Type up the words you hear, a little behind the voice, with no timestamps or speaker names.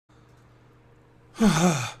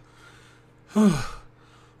All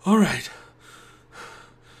right.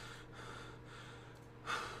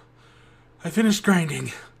 I finished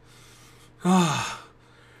grinding.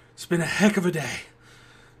 It's been a heck of a day,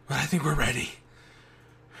 but I think we're ready.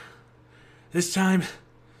 This time,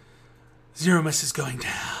 Zeromus is going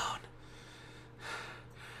down.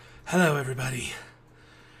 Hello, everybody.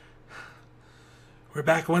 We're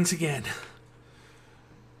back once again.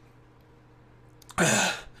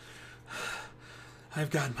 I've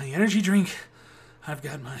got my energy drink. I've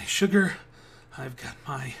got my sugar. I've got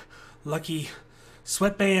my lucky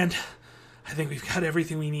sweatband. I think we've got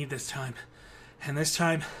everything we need this time. And this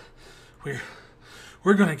time, we're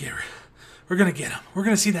gonna get him. We're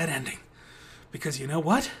gonna see that ending. Because you know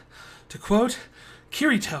what? To quote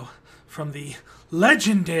Kirito from the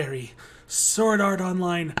legendary Sword Art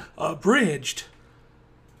Online Abridged,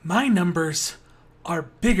 my numbers are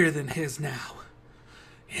bigger than his now.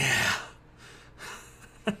 Yeah.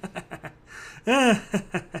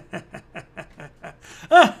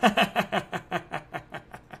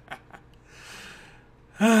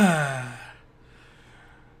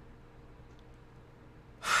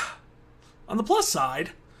 On the plus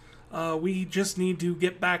side, we just need to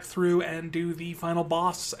get back through and do the final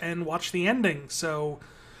boss and watch the ending. So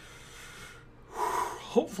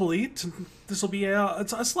hopefully this will be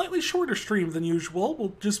it's a slightly shorter stream than usual.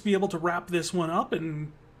 We'll just be able to wrap this one up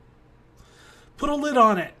and put a lid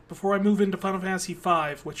on it before I move into Final Fantasy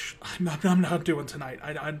V, which I'm not doing tonight.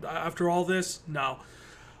 After all this, no.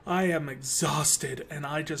 I am exhausted, and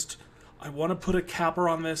I want to put a capper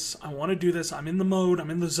on this. I want to do this. I'm in the mode. I'm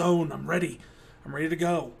in the zone. I'm ready. I'm ready to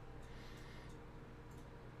go.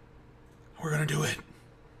 We're going to do it.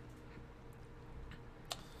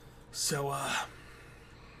 So,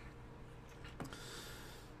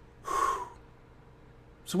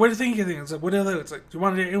 So what do you think? It's like, it's like, do you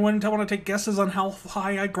want to? Anyone want to take guesses on how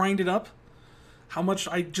high I grinded up? How much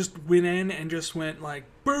I just went in and just went like,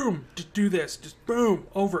 boom, just do this, just boom,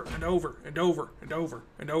 over and over and over and over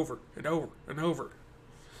and over and over and over.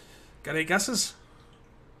 Got any guesses?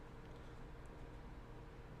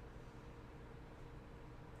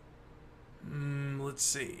 Let's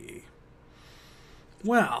see.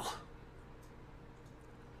 Well,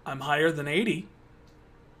 I'm higher than 80.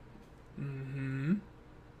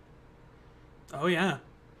 Oh, yeah.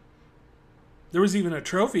 There was even a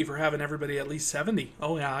trophy for having everybody at least 70.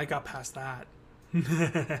 Oh, yeah, I got past that.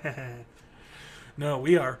 No,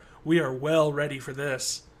 we are well ready for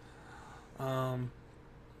this. It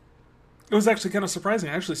was actually kind of surprising.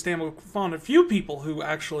 I actually found a few people who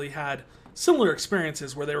actually had similar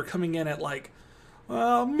experiences where they were coming in at like,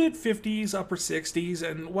 well, mid-50s, upper 60s.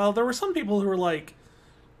 And while there were some people who were like,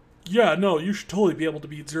 yeah, no, you should totally be able to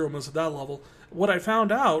beat Zeromus at that level. What I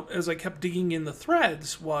found out as I kept digging in the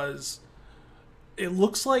threads was it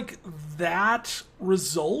looks like that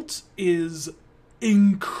result is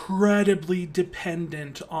incredibly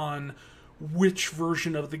dependent on which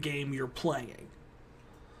version of the game you're playing.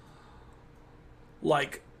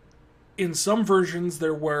 Like, in some versions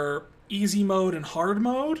there were easy mode and hard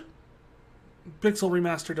mode. Pixel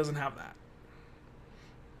Remaster doesn't have that.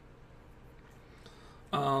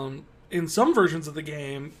 In some versions of the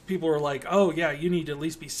game, people are like, oh yeah, you need to at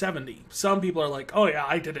least be 70. Some people are like, oh yeah,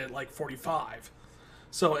 I did it at like 45.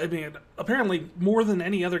 So, I mean, apparently more than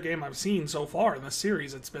any other game I've seen so far in this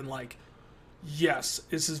series, it's been like, yes,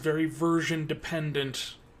 this is very version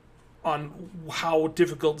dependent on how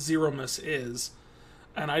difficult Zeromus is.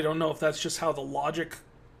 And I don't know if that's just how the logic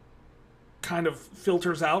kind of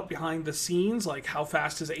filters out behind the scenes, like how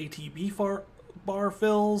fast his ATB bar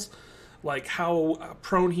fills, like how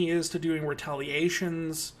prone he is to doing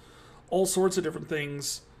retaliations, all sorts of different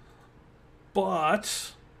things.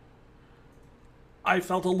 But I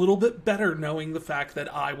felt a little bit better knowing the fact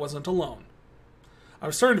that I wasn't alone. I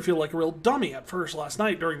was starting to feel like a real dummy at first last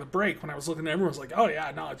night during the break when I was looking at everyone's like, oh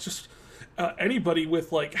yeah, no, it's just anybody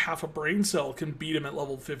with like half a brain cell can beat him at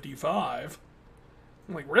level 55.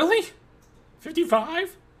 I'm like, really?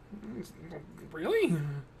 55? Really?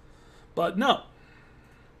 But no.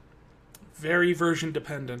 Very version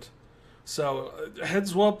dependent. So,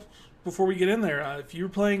 heads up before we get in there. If you're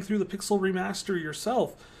playing through the Pixel Remaster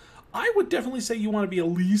yourself, I would definitely say you want to be at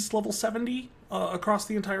least level 70 across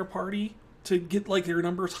the entire party to get like your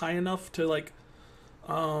numbers high enough to like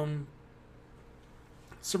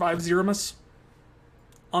survive Zeromus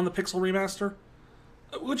on the Pixel Remaster.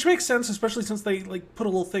 Which makes sense, especially since they like put a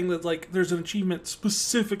little thing that like there's an achievement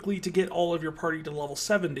specifically to get all of your party to level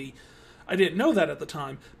 70. I didn't know that at the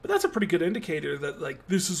time, but that's a pretty good indicator that like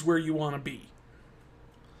this is where you want to be.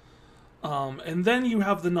 And then you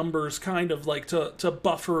have the numbers kind of like to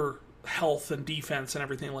buffer health and defense and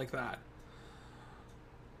everything like that.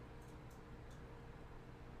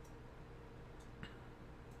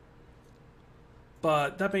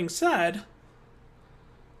 But that being said,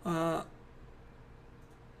 I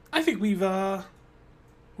think we're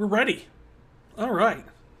ready. All right.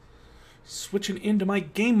 Switching into my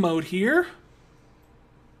game mode here.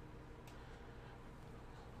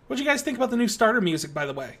 What'd you guys think about the new starter music, by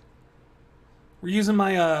the way? We're using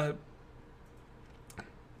my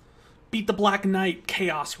Beat the Black Knight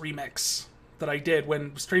Chaos remix that I did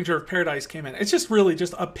when Stranger of Paradise came in. It's just really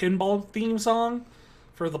just a pinball theme song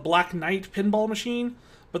for the Black Knight pinball machine.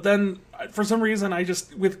 But then, for some reason, I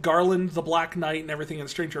just, with Garland, the Black Knight, and everything in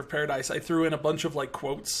Stranger of Paradise, I threw in a bunch of, like,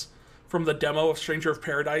 quotes from the demo of Stranger of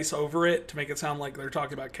Paradise over it to make it sound like they're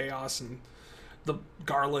talking about Chaos and the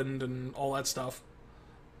Garland and all that stuff.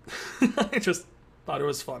 I just thought it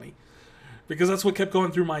was funny. Because that's what kept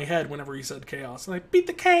going through my head whenever he said Chaos. And I beat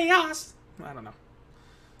the Chaos! I don't know.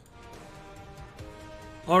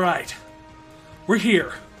 Alright. We're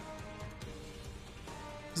here.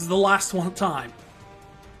 This is the last one time.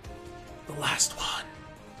 The last one.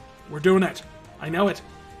 We're doing it. I know it.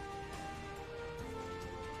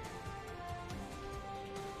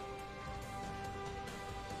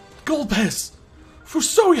 Golbez!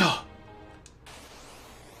 Fusoya!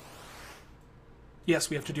 Yes,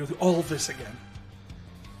 we have to do all of this again.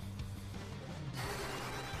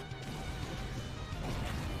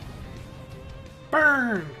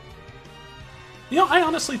 Burn! You know, I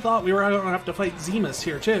honestly thought we were going to have to fight Zeromus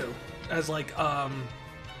here, too. As, like, a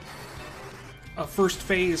first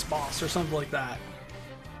phase boss or something like that.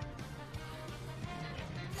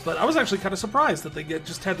 But I was actually kind of surprised that they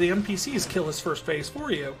just had the NPCs kill his first phase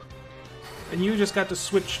for you. And you just got to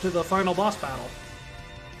switch to the final boss battle.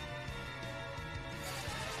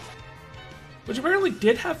 Which apparently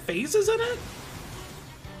did have phases in it?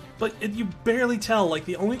 But you barely tell. Like,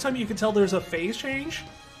 the only time you can tell there's a phase change?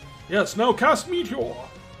 Yes, now cast Meteor!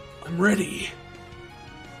 I'm ready.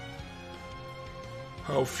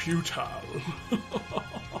 How futile.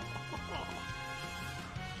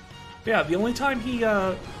 Yeah, the only time he,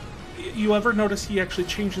 you ever notice he actually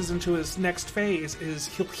changes into his next phase is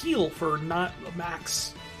he'll heal for not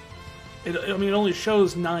max. I mean, it only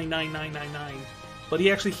shows 99999, but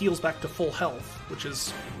he actually heals back to full health, which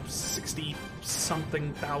is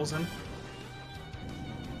 60-something thousand.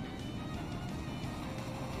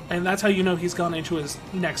 And that's how you know he's gone into his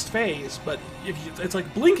next phase, but if you, it's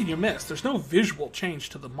like blink and you miss. There's no visual change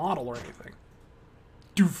to the model or anything.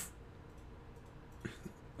 Doof.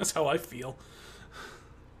 That's how I feel.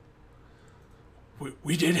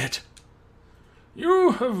 We did it.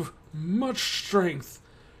 You have much strength.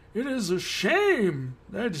 It is a shame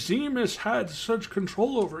that Zeromus had such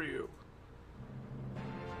control over you.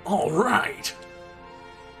 All right.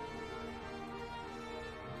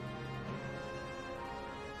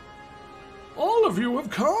 All of you have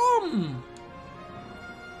come!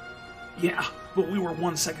 Yeah, but we were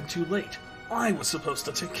 1 second too late. I was supposed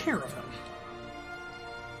to take care of him.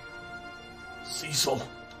 Cecil.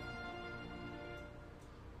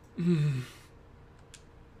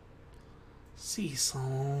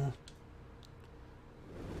 Cecil.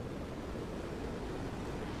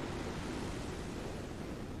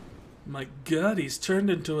 My god, he's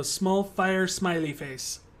turned into a small fire smiley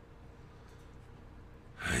face.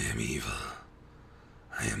 I am evil.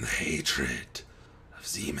 I am the hatred of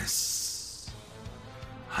Zeromus.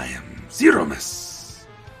 I am Zeromus.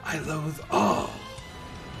 I loathe all.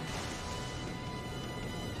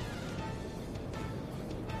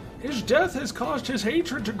 His death has caused his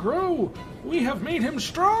hatred to grow. We have made him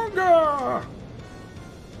stronger.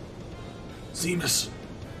 Zeromus,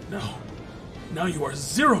 no. Now you are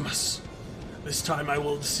Zeromus. This time I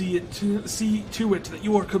will see to it that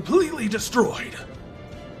you are completely destroyed.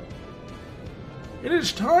 It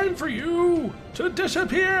is time for you to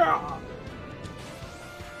disappear!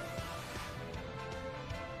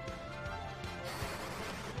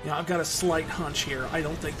 Yeah, I've got a slight hunch here. I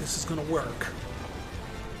don't think this is gonna work.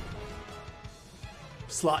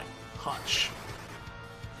 Slight hunch.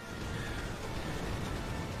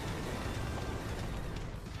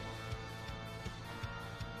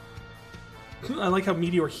 I like how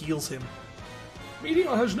Meteor heals him.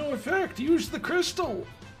 Meteor has no effect. Use the crystal.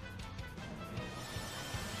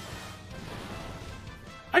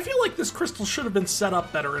 I feel like this crystal should have been set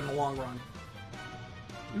up better in the long run.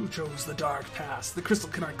 You chose the dark path. The crystal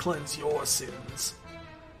cannot cleanse your sins.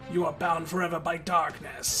 You are bound forever by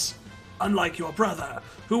darkness. Unlike your brother,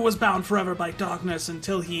 who was bound forever by darkness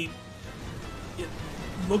until he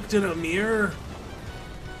looked in a mirror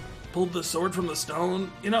pulled the sword from the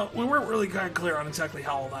stone. You know, we weren't really kind of clear on exactly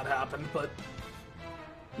how all that happened, but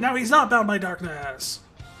now he's not bound by darkness.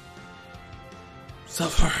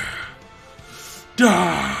 Suffer.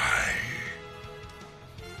 Die.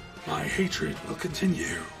 My hatred will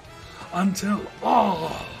continue until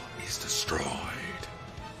all is destroyed.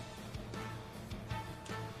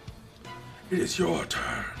 It is your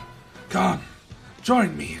turn. Come,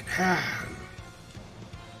 join me in hell.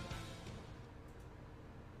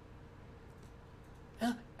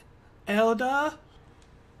 Elda?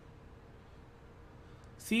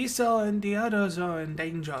 Cecil and the others are in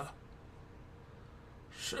danger.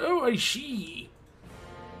 So I see.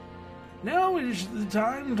 Now is the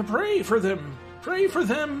time to pray for them. Pray for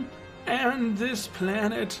them and this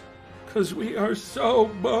planet, 'cause we are so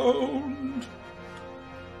boned.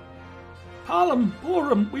 Palom,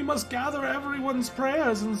 Borum, we must gather everyone's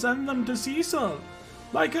prayers and send them to Cecil.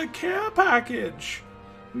 Like a care package.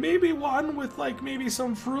 Maybe one with, like, maybe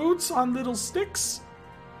some fruits on little sticks.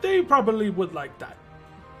 They probably would like that.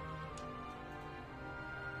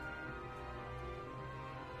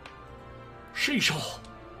 Cecil.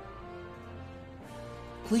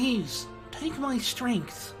 Please, take my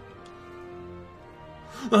strength.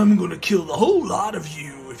 I'm gonna kill the whole lot of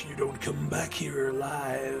you if you don't come back here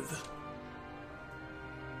alive.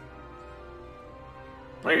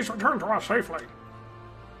 Please return to us safely.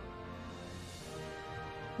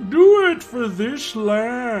 Do it for this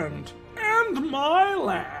land and my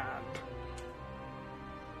land.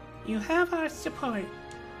 You have our support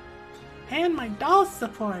and my doll's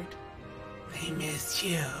support. They miss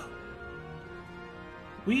you.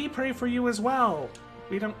 We pray for you as well.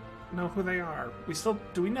 We don't know who they are.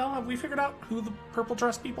 Do we know? Have we figured out who the purple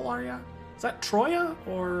dress people are yet? Is that Troya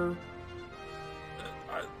or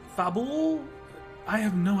Fabul? I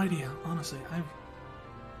have no idea, honestly.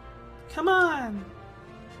 Come on!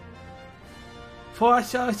 For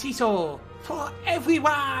Cecil! For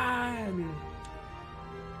everyone!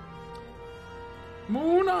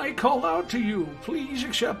 Moon, I call out to you. Please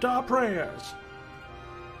accept our prayers.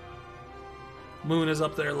 Moon is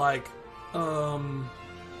up there like, I'm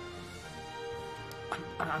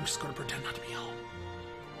just gonna pretend not to be home.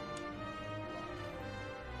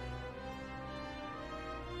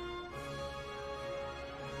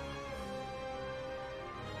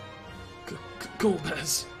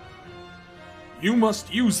 Golbez, you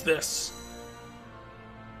must use this.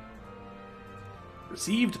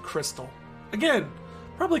 Received crystal. Again,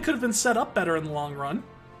 probably could have been set up better in the long run,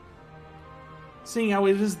 seeing how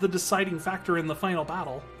it is the deciding factor in the final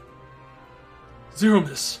battle.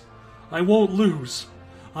 Zeromus, I won't lose.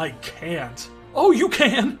 I can't. Oh, you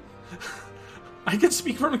can! I can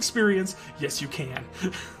speak from experience. Yes, you can.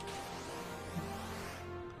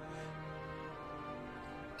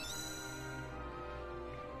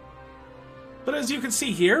 But as you can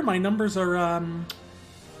see here, my numbers are,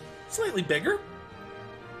 slightly bigger.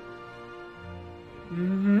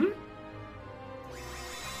 Mm-hmm.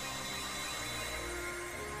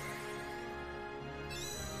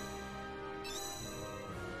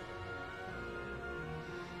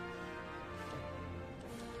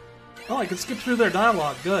 Oh, I can skip through their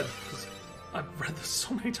dialogue. Good. 'Cause I've read this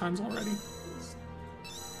so many times already.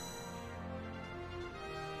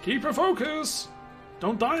 Keep your focus!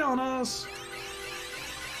 Don't die on us!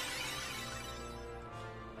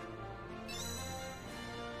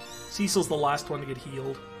 Cecil's the last one to get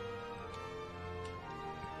healed.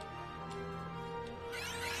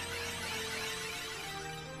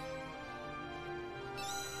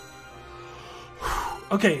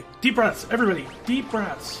 Okay, deep breaths, everybody. Deep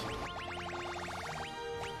breaths.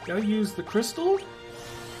 Gotta use the crystal.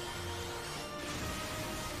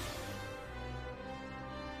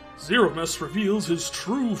 Zeromus reveals his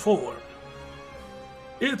true form.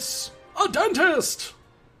 It's a dentist!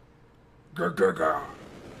 Grr, grr, grr.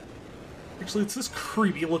 Actually, it's this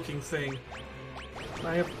creepy looking thing.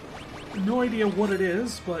 I have no idea what it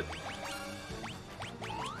is, but...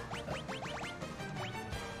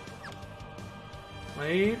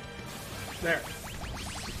 Wait. There.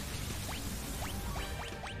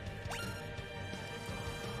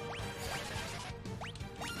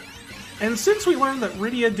 And since we learned that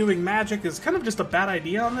Rydia doing magic is kind of just a bad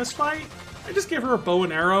idea on this fight, I just gave her a bow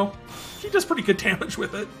and arrow. She does pretty good damage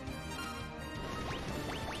with it.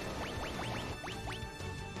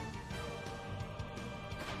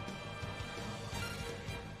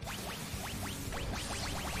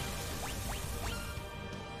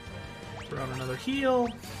 Throw out another heal.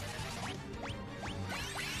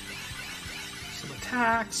 Some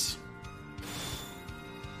attacks.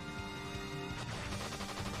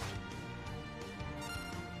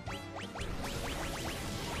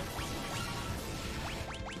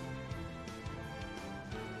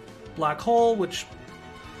 black hole, which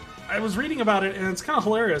I was reading about it, and it's kind of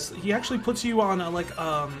hilarious. He actually puts you on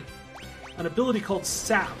an ability called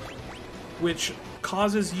Sap, which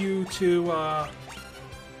causes you to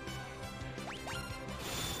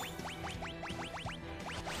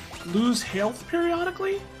lose health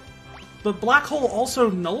periodically. But black hole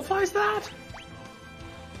also nullifies that.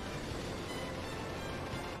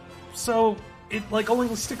 So it like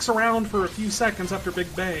only sticks around for a few seconds after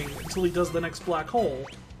Big Bang until he does the next black hole.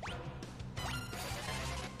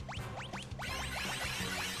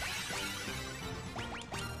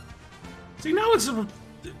 See, now it's a...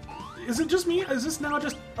 Is it just me? Is this now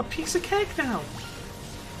just a piece of cake now?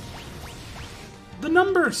 The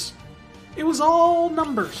numbers! It was all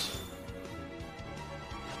numbers.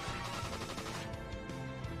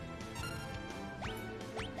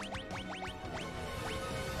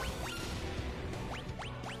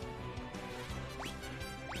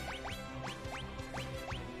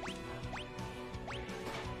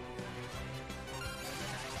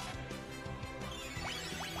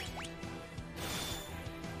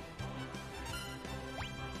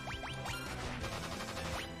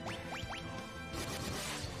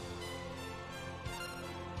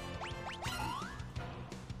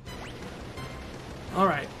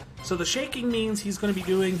 Alright, so the shaking means he's going to be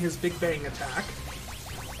doing his Big Bang attack.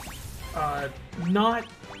 Not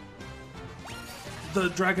the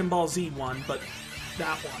Dragon Ball Z one, but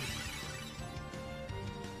that one.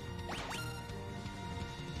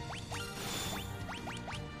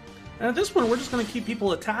 And at this point, we're just going to keep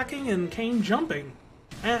people attacking and Kane jumping.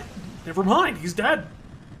 Never mind, he's dead.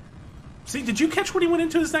 See, did you catch when he went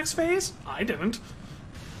into his next phase? I didn't.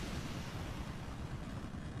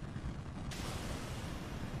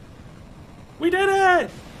 We did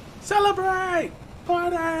it! Celebrate!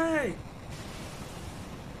 Party!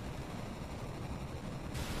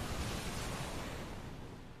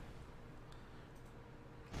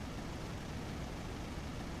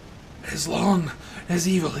 As long as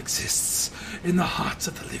evil exists in the hearts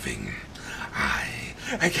of the living,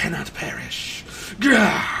 I cannot perish.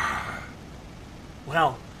 Grah!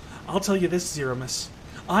 Well, I'll tell you this, Zeromus.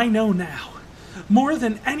 I know now, more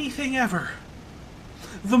than anything ever,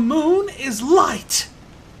 the moon is light!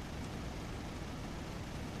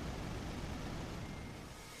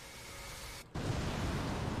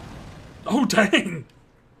 Oh, dang!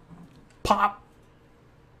 Pop!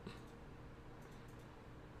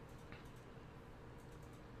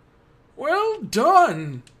 Well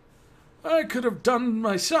done! I could have done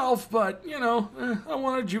myself, but, you know, I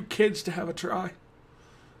wanted you kids to have a try.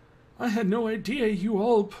 I had no idea you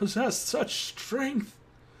all possessed such strength.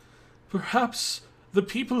 Perhaps the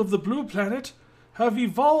people of the blue planet have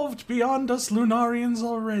evolved beyond us Lunarians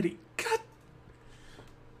already. God.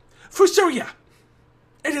 Fusoya!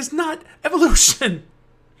 It is not evolution!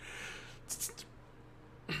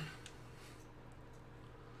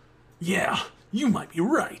 Yeah, you might be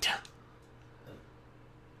right.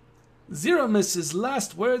 Zeromus's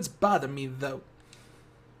last words bother me, though.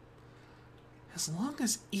 As long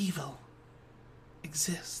as evil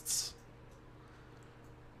exists.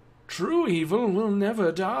 True evil will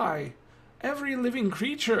never die. Every living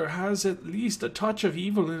creature has at least a touch of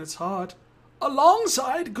evil in its heart,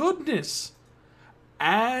 alongside goodness,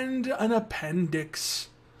 and an appendix.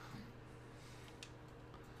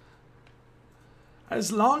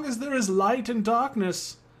 As long as there is light and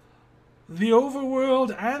darkness, the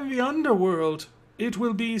overworld and the underworld, it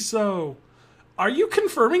will be so. Are you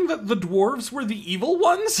confirming that the dwarves were the evil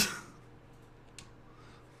ones?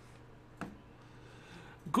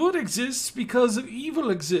 Good exists because evil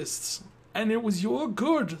exists, and it was your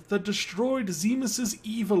good that destroyed Zemus's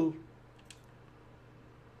evil.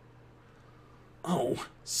 Oh,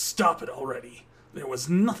 stop it already. There was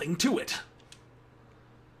nothing to it.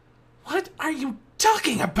 What are you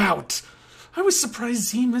talking about? I was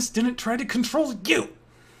surprised Zemus didn't try to control you.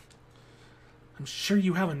 I'm sure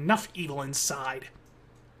you have enough evil inside.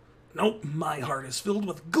 Nope, my heart is filled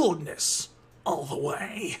with goodness all the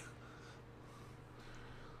way.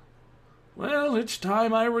 Well, it's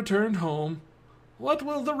time I returned home. What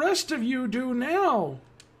will the rest of you do now?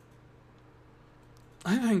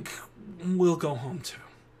 I think we'll go home too.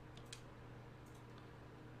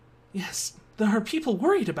 Yes, there are people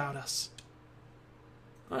worried about us.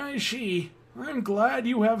 I see. I'm glad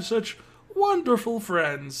you have such wonderful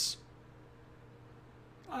friends.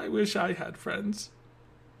 I wish I had friends.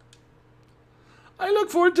 I look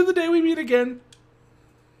forward to the day we meet again.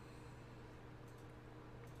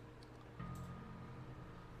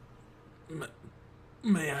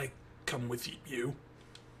 May I come with you?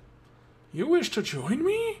 You wish to join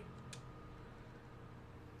me?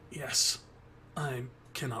 Yes, I'm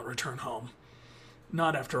cannot return home.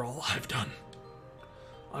 Not after all I've done.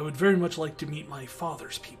 I would very much like to meet my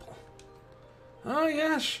father's people. Ah,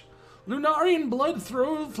 yes. Lunarian blood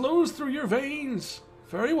flows through your veins.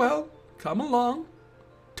 Very well. Come along.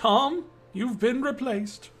 Tom, you've been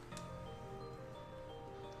replaced.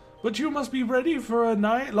 But you must be ready for a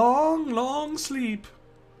long sleep.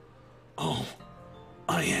 Oh,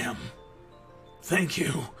 I am. Thank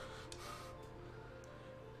you.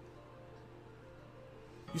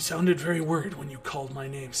 You sounded very worried when you called my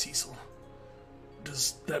name, Cecil.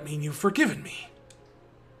 Does that mean you've forgiven me?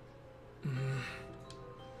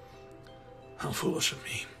 How foolish of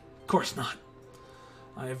me. Of course not.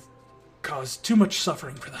 I have caused too much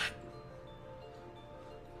suffering for that.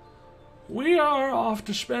 We are off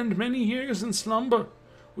to spend many years in slumber.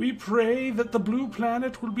 We pray that the blue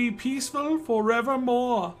planet will be peaceful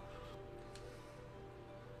forevermore.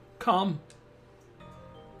 Come.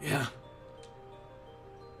 Yeah.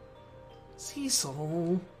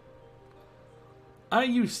 Cecil, are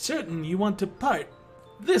you certain you want to part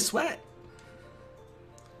this way?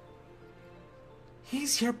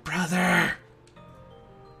 He's your brother.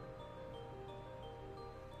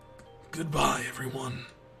 Goodbye, everyone.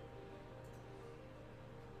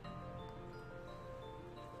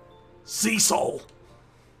 Cecil!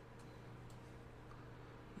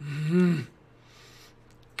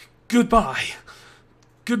 Goodbye.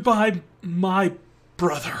 Goodbye, my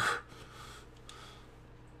brother.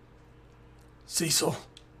 Cecil.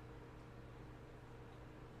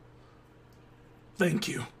 Thank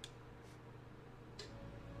you.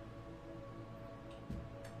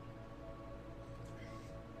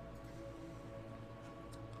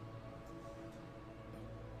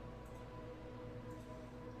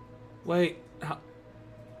 Wait,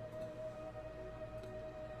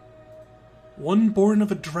 one born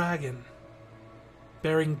of a dragon,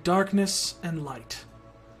 bearing darkness and light,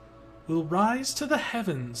 will rise to the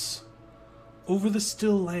heavens over the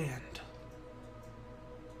still land.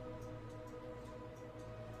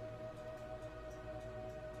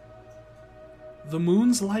 The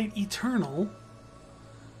moon's light eternal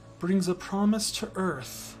brings a promise to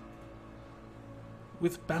earth.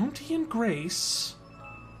 With bounty and grace,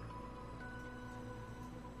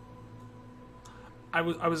 I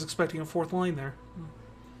was expecting a fourth line there.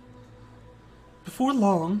 Before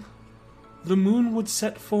long, the moon would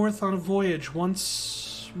set forth on a voyage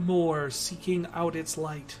once more, seeking out its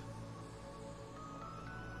light.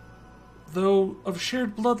 Though of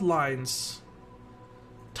shared bloodlines,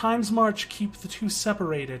 time's march keep the two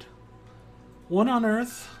separated. One on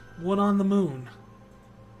Earth, one on the moon.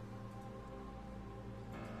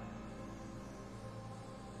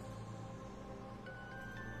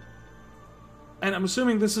 And I'm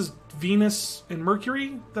assuming this is Venus and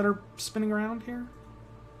Mercury that are spinning around here?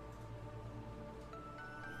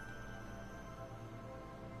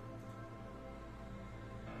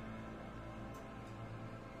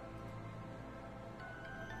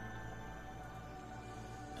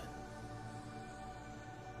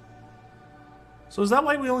 So is that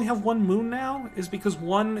why we only have one moon now? Is because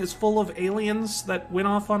one is full of aliens that went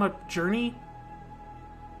off on a journey?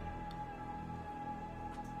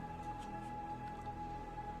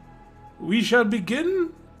 We shall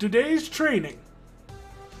begin today's training.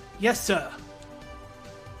 Yes, sir.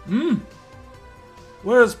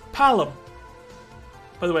 Where's Palom?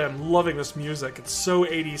 By the way, I'm loving this music. It's so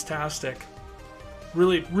 80s-tastic.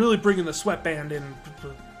 Really bringing the sweatband in.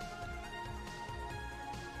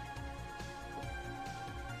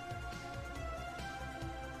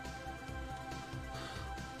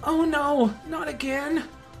 Oh no, not again.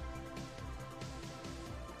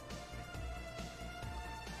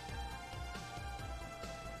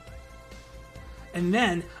 And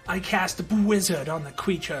then I cast a wizard on the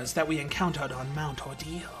creatures that we encountered on Mount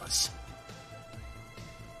Ordeos.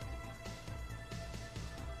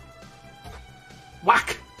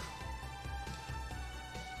 Whack!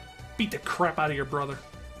 Beat the crap out of your brother.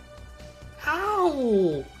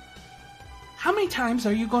 Ow! How many times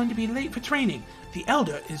are you going to be late for training? The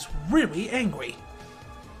Elder is really angry.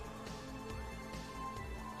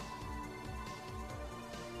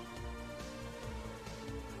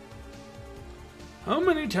 How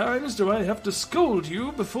many times do I have to scold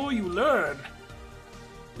you before you learn?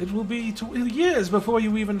 It will be years before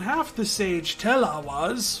you even half the sage Tella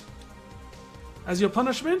was. As your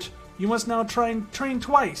punishment, you must now try and train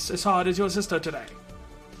twice as hard as your sister today.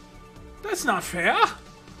 That's not fair.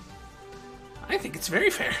 I think it's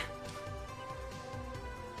very fair.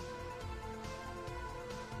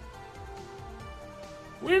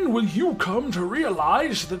 When will you come to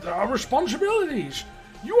realize that there are responsibilities?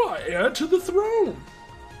 You are heir to the throne.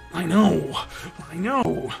 I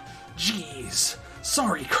know. Jeez.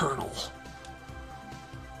 Sorry, Colonel.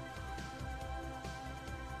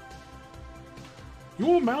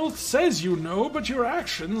 Your mouth says you know, but your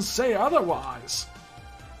actions say otherwise.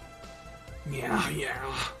 Yeah.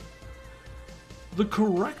 The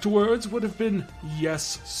correct words would have been,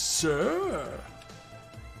 yes, sir.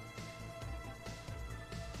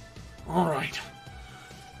 Alright.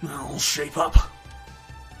 I'll shape up.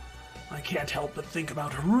 I can't help but think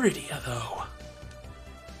about Rydia, though.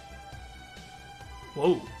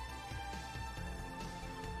 Whoa.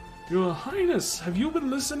 Your Highness, have you been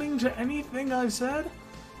listening to anything I said?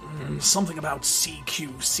 Something about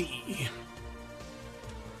CQC.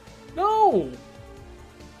 No!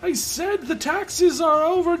 I said the taxes are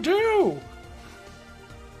overdue!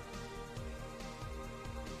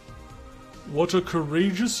 What a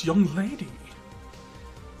courageous young lady.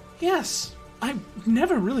 Yes, I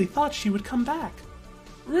never really thought she would come back.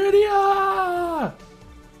 Rydia!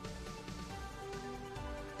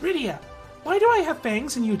 Rydia, why do I have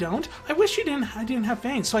fangs and you don't? I wish I didn't have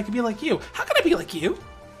fangs so I could be like you. How can I be like you?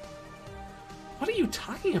 What are you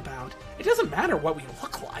talking about? It doesn't matter what we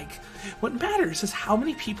look like. What matters is how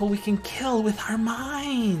many people we can kill with our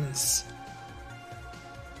minds.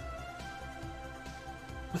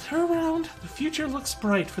 With her around, the future looks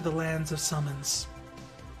bright for the lands of summons.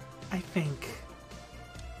 I think.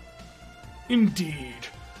 Indeed.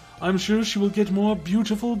 I'm sure she will get more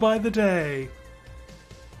beautiful by the day.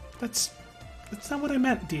 That's not what I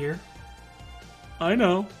meant, dear. I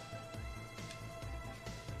know.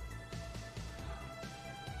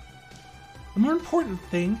 The more important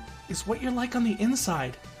thing is what you're like on the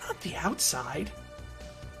inside, not the outside.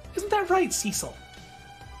 Isn't that right, Cecil?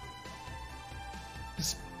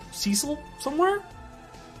 Is Cecil somewhere?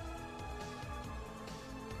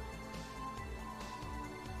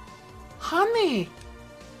 Honey!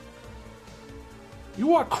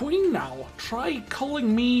 You are queen now. Try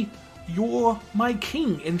calling me my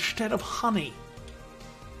king instead of honey.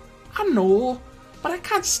 I know, but I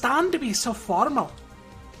can't stand to be so formal.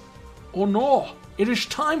 Oh no, it is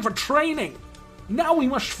time for training. Now we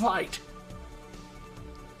must fight.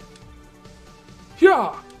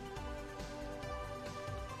 Yeah.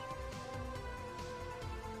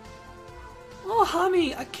 Oh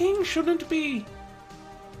honey, a king shouldn't be...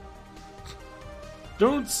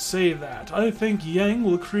 Don't say that. I think Yang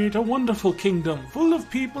will create a wonderful kingdom full of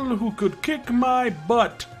people who could kick my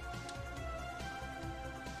butt.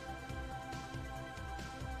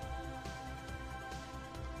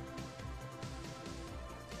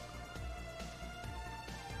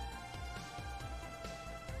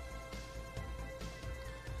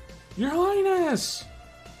 Your Highness!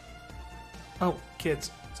 Oh, kids,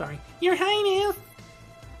 sorry. Your Highness!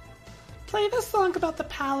 Play the song about the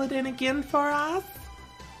paladin again for us.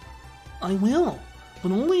 I will,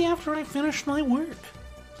 but only after I finish my work.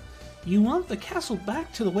 You want the castle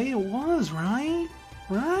back to the way it was, right?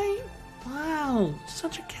 Right? Wow,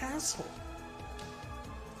 such a castle.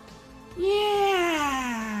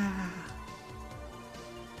 Yeah!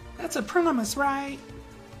 That's a promise, right?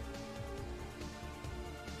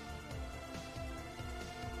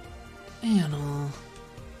 Anna,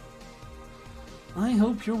 I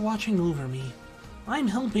hope you're watching over me. I'm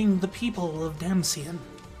helping the people of Damcian.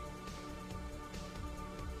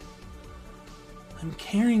 I'm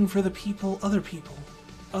caring for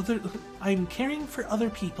I'm caring for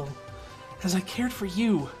other people, as I cared for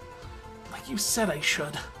you, like you said I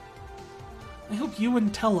should. I hope you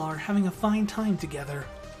and Tella are having a fine time together.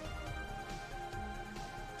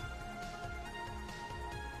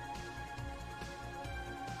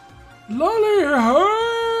 Lolly-ho!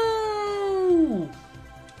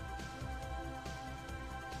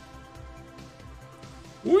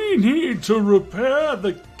 We need to repair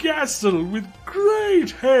the castle with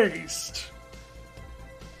great haste.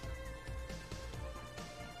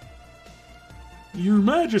 Your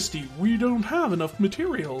Majesty, we don't have enough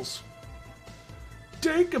materials.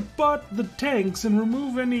 Take apart the tanks and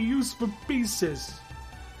remove any useful pieces.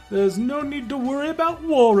 There's no need to worry about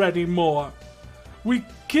war anymore. We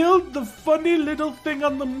killed the funny little thing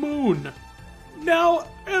on the moon. Now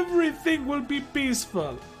everything will be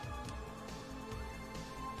peaceful.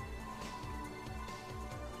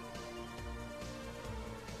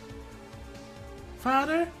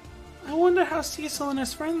 Father, I wonder how Cecil and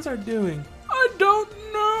his friends are doing. I don't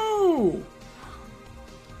know.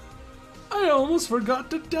 I almost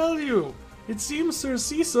forgot to tell you. It seems Sir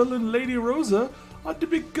Cecil and Lady Rosa are to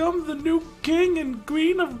become the new king and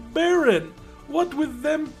queen of Baron. What with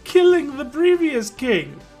them killing the previous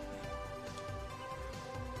king?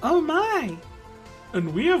 Oh my!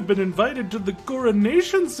 And we have been invited to the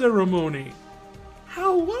coronation ceremony.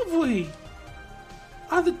 How lovely!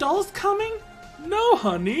 Are the dolls coming? No,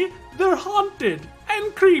 honey, they're haunted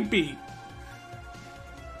and creepy.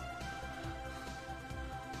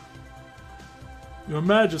 Your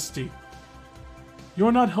Majesty,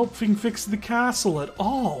 you're not helping fix the castle at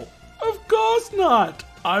all. Of course not!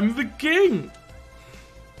 I'm the king!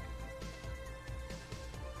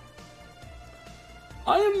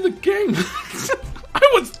 I am the king!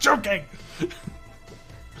 I was joking!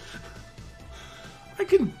 I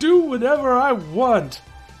can do whatever I want.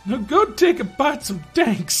 Now go take a bite some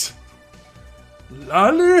danks.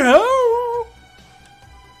 Lolly-ho!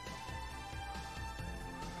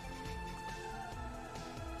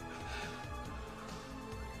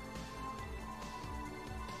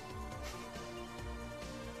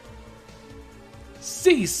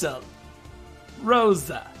 Cecil!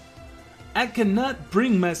 Rosa! I cannot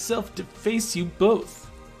bring myself to face you both.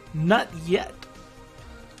 Not yet.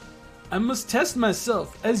 I must test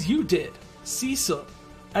myself as you did, Cecil.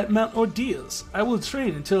 At Mount Ordeals, I will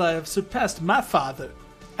train until I have surpassed my father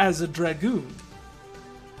as a dragoon.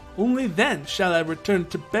 Only then shall I return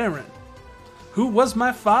to Baron. Who was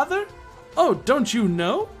my father? Oh, don't you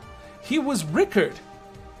know? He was Rickard.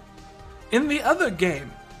 In the other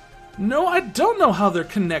game. No, I don't know how they're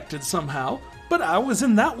connected somehow, but I was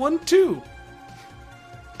in that one too.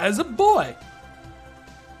 As a boy.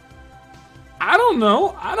 I don't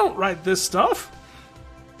know. I don't write this stuff.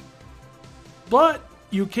 But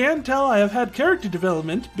you can tell I have had character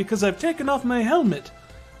development because I've taken off my helmet.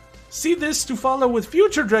 See this to follow with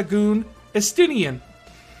future Dragoon, Estinian.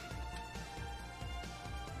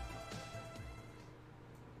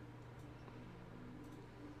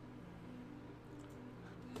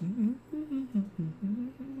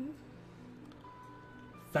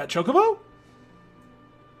 Fat Chocobo?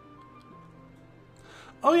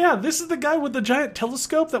 Oh yeah, this is the guy with the giant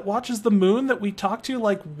telescope that watches the moon that we talked to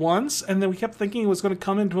like once, and then we kept thinking it was going to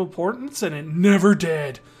come into importance, and it never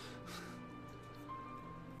did.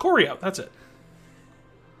 Corio, that's it.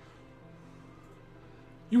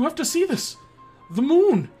 You have to see this. The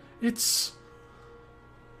moon. It's...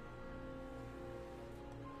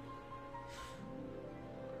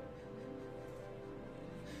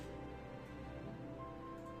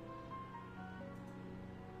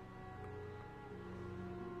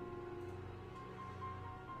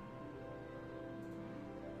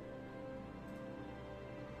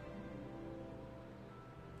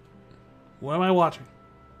 What am I watching?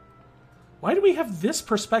 Why do we have this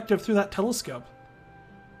perspective through that telescope?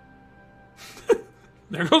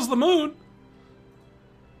 There goes the moon.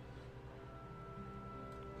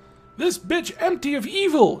 This bitch empty of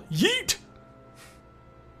evil. Yeet!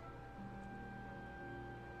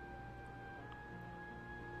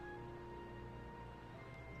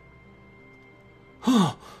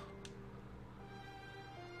 Huh.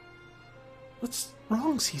 What's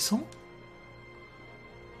wrong, Cecil?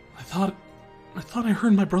 I thought I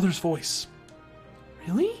heard my brother's voice.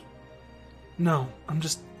 Really? No, I'm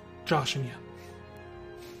just joshing you.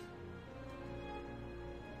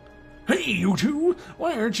 Hey, you two!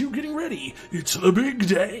 Why aren't you getting ready? It's the big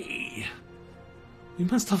day! We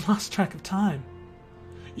must have lost track of time.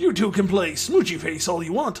 You two can play Smoochy Face all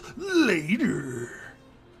you want later.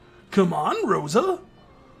 Come on, Rosa.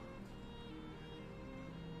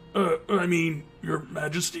 I mean, Your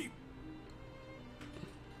Majesty.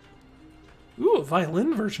 Ooh, a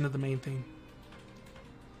violin version of the main theme.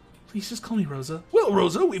 Please just call me Rosa. Well,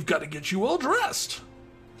 Rosa, we've got to get you all dressed.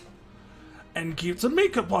 And keep some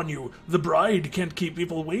makeup on you. The bride can't keep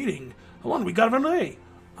people waiting. Come on, we got to run away.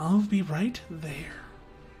 I'll be right there.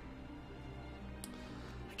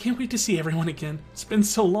 I can't wait to see everyone again. It's been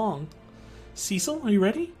so long. Cecil, are you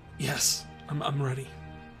ready? Yes, I'm ready.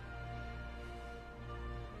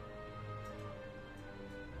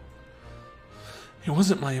 It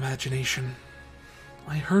wasn't my imagination.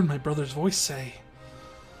 I heard my brother's voice say,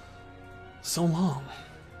 so long.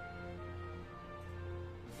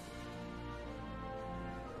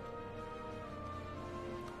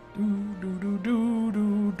 Do do do do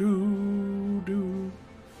do do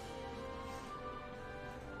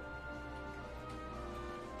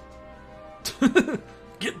do.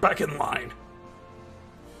 Get back in line.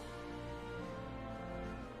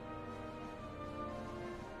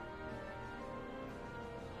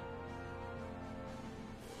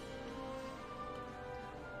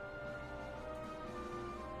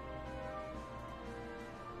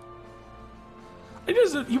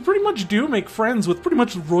 You pretty much do make friends with pretty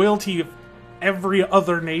much royalty of every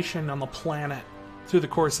other nation on the planet through the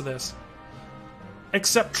course of this.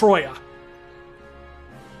 Except Troya.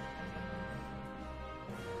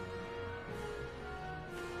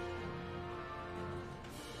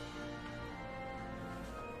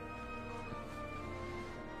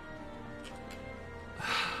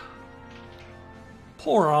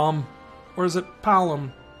 Porum. Or is it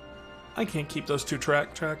Palum? I can't keep those two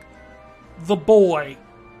track. The boy.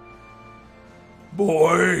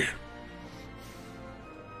 Boy.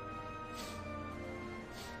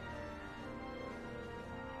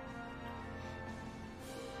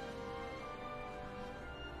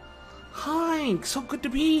 Hi, so good to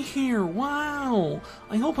be here. Wow.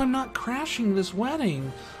 I hope I'm not crashing this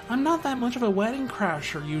wedding. I'm not that much of a wedding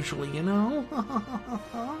crasher usually, you know?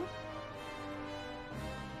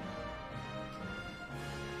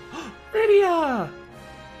 Rydia!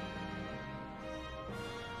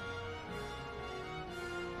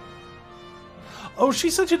 Oh, she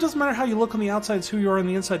said it doesn't matter how you look on the outside, it's who you are on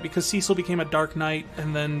the inside, because Cecil became a Dark Knight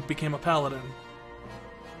and then became a Paladin.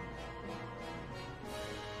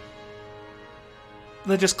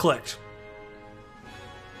 That just clicked.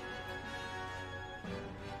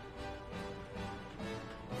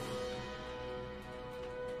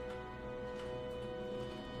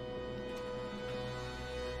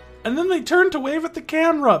 And then they turned to wave at the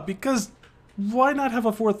camera, because why not have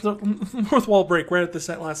a fourth wall break right at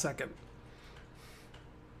the last second?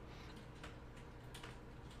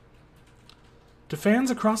 To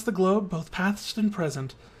fans across the globe, both past and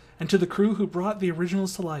present, and to the crew who brought the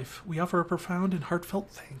originals to life, we offer a profound and heartfelt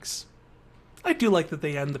thanks. I do like that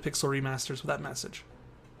they end the Pixel remasters with that message.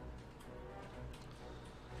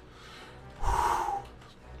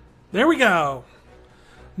 There we go.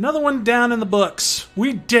 Another one down in the books.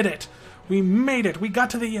 We did it. We made it. We got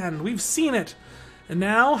to the end. We've seen it. And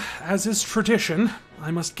now, as is tradition,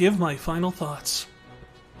 I must give my final thoughts.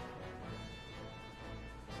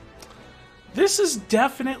 This is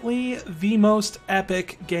definitely the most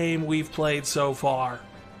epic game we've played so far.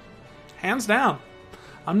 Hands down.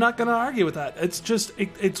 I'm not going to argue with that. It's just,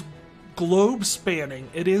 it's globe spanning.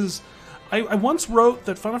 It is... I once wrote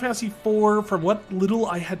that Final Fantasy IV, from what little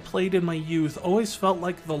I had played in my youth, always felt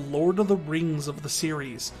like the Lord of the Rings of the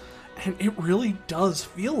series. And it really does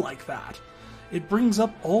feel like that. It brings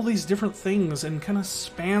up all these different things and kind of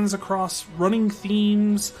spans across running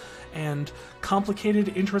themes and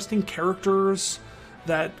complicated, interesting characters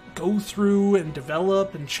that go through and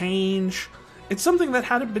develop and change. It's something that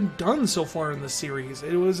hadn't been done so far in the series.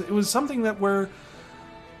 It was something that where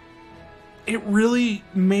it really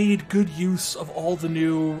made good use of all the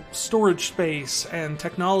new storage space and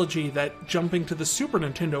technology that jumping to the Super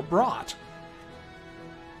Nintendo brought.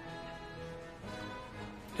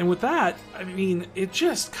 And with that, I mean, it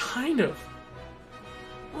just kind of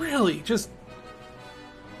really just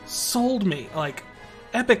sold me, like,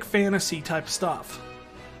 epic fantasy type stuff.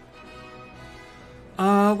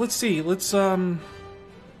 Let's see,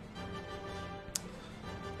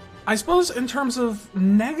 I suppose in terms of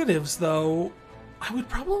negatives, though, I would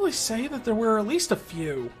probably say that there were at least a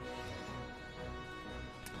few.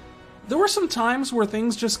 There were some times where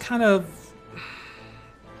things just kind of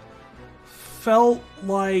felt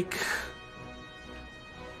like...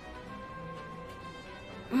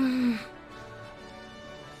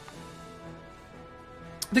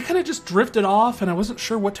 they kind of just drifted off, and I wasn't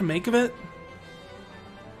sure what to make of it.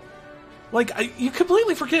 Like, you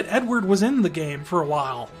completely forget Edward was in the game for a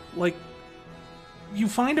while. Like, you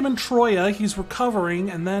find him in Troya, he's recovering,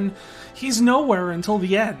 and then he's nowhere until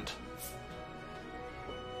the end.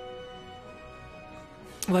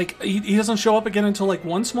 Like, he doesn't show up again until, like,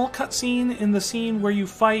 one small cutscene in the scene where you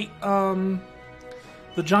fight, the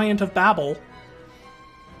Giant of Babel.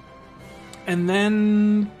 And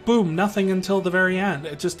then, boom, nothing until the very end.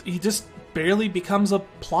 He just barely becomes a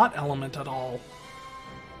plot element at all.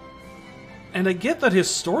 And I get that his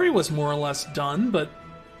story was more or less done, but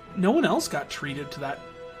no one else got treated to that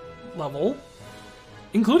level.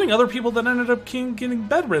 Including other people that ended up getting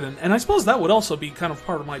bedridden. And I suppose that would also be kind of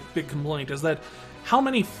part of my big complaint, is that how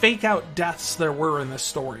many fake-out deaths there were in this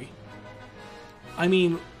story. I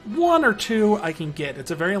mean, one or two I can get.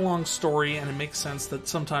 It's a very long story, and it makes sense that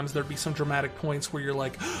sometimes there'd be some dramatic points where you're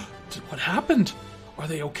like, what happened? Are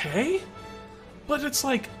they okay? But it's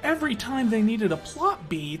like, every time they needed a plot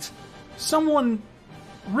beat, someone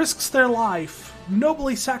risks their life,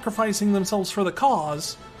 nobly sacrificing themselves for the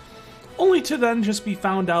cause, only to then just be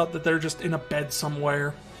found out that they're just in a bed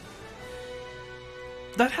somewhere.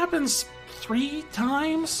 That happens 3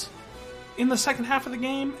 times in the second half of the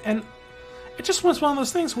game, and it just was one of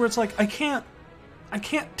those things where it's like, I can't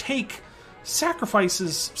take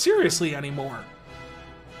sacrifices seriously anymore.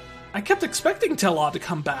 I kept expecting Tellah to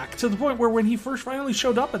come back, to the point where when he first finally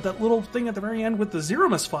showed up at that little thing at the very end with the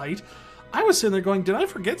Zeromus fight, I was sitting there going, did I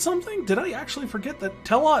forget something? Did I actually forget that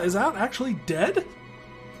Tellah is out actually dead?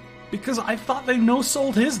 Because I thought they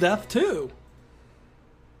no-sold his death too.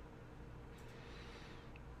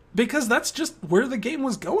 Because that's just where the game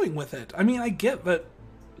was going with it. I mean, I get that.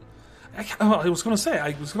 I was going to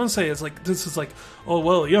say, it's like, this is like, oh,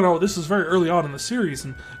 well, you know, this is very early on in the series,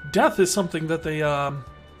 and death is something that they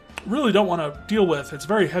really don't want to deal with. It's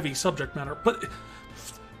very heavy subject matter. But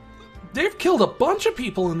they've killed a bunch of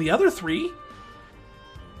people in the other 3.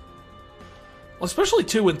 Especially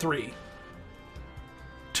 2 and 3.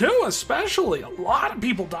 2 especially. A lot of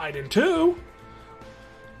people died in 2.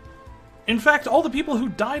 In fact, all the people who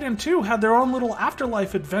died in 2 had their own little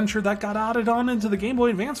afterlife adventure that got added on into the Game Boy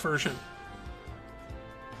Advance version.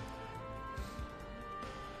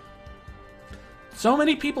 So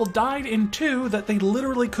many people died in 2 that they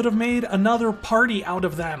literally could have made another party out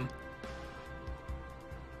of them.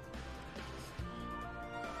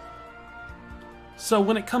 So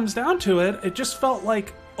when it comes down to it, it just felt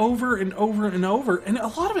like over and over and over. And a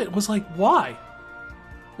lot of it was like, why?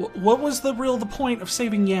 What was the point of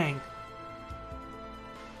saving Yang?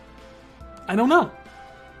 I don't know.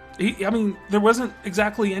 I mean, there wasn't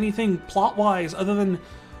exactly anything plot-wise other than,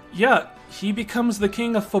 yeah, he becomes the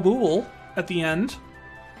king of Fabul at the end.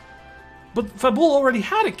 But Fabul already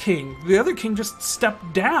had a king. The other king just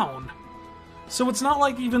stepped down. So it's not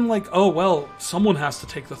like even like, oh, well, someone has to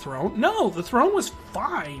take the throne. No, the throne was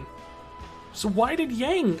fine. So why did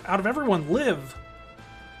Yang, out of everyone, live?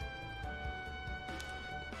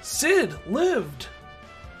 Sid lived.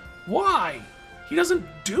 Why? He doesn't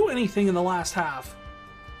do anything in the last half.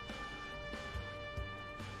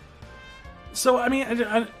 So, I mean,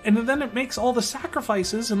 and then it makes all the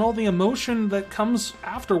sacrifices and all the emotion that comes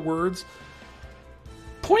afterwards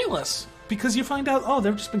pointless. Because you find out, oh,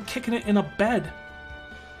 they've just been kicking it in a bed.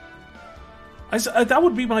 That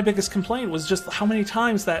would be my biggest complaint, was just how many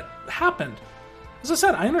times that happened. As I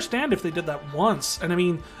said, I understand if they did that once. And I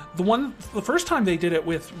mean, the first time they did it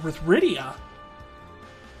with Rydia,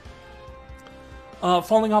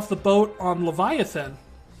 falling off the boat on Leviathan.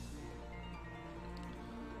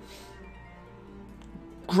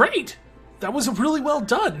 Great! That was really well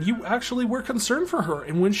done. You actually were concerned for her,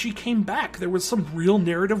 and when she came back, there was some real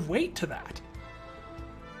narrative weight to that.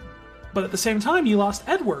 But at the same time, you lost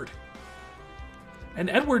Edward. And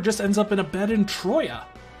Edward just ends up in a bed in Troya.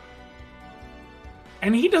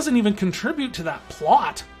 And he doesn't even contribute to that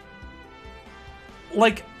plot.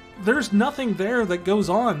 Like, there's nothing there that goes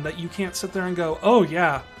on that you can't sit there and go, oh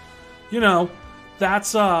yeah, you know,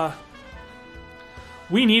 that's,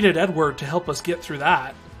 we needed Edward to help us get through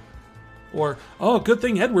that. Or, oh, good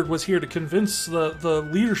thing Edward was here to convince the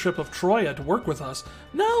leadership of Troya to work with us.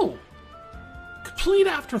 No! Complete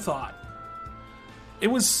afterthought. It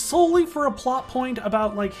was solely for a plot point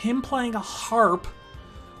about, like, him playing a harp,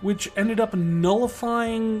 which ended up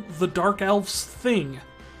nullifying the Dark Elf's thing.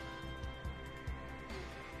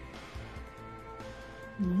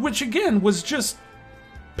 Which, again, was just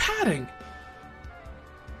padding.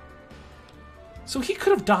 So he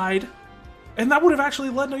could have died, and that would have actually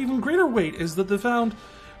led to even greater weight, is that they found...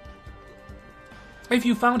 If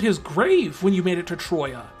you found his grave when you made it to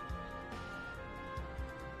Troya.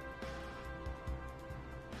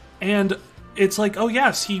 And it's like, oh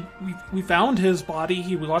yes, we found his body,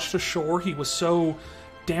 he washed ashore, he was so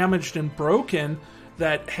damaged and broken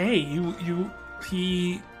that, hey,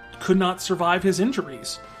 he could not survive his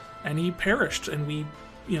injuries, and he perished, and we,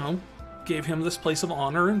 you know, gave him this place of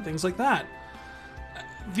honor and things like that.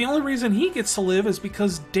 The only reason he gets to live is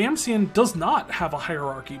because Damcian does not have a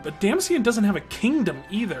hierarchy, but Damcian doesn't have a kingdom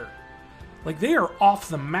either. Like, they are off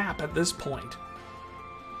the map at this point.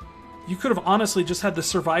 You could have honestly just had the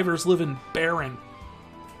survivors live in Baron.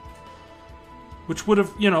 Which would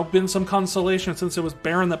have, you know, been some consolation since it was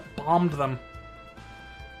Baron that bombed them.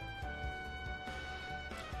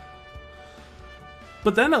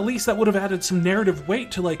 But then at least that would have added some narrative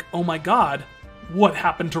weight to, like, oh my god, what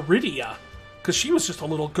happened to Rydia? Because she was just a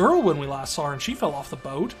little girl when we last saw her and she fell off the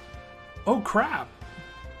boat. Oh crap.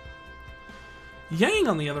 Yang,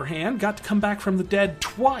 on the other hand, got to come back from the dead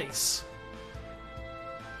twice.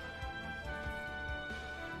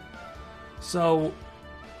 So...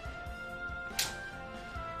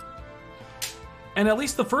 And at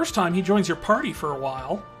least the first time he joins your party for a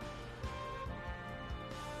while.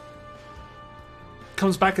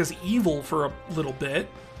 Comes back as evil for a little bit.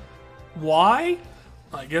 Why?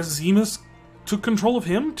 I guess Zemus took control of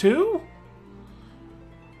him too?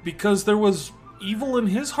 Because there was evil in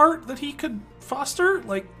his heart that he could foster?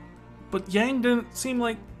 Like, but Yang didn't seem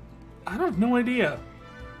like... I have no idea.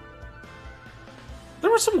 There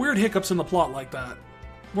were some weird hiccups in the plot like that.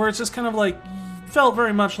 Where it's just kind of like... Felt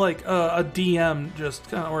very much like a DM just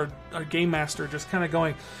kind of, or a game master just kind of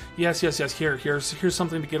going, yes, here's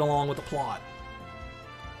something to get along with the plot.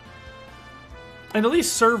 And at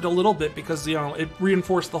least served a little bit because, you know, it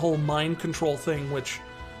reinforced the whole mind control thing, which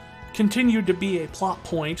continued to be a plot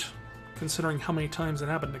point, considering how many times it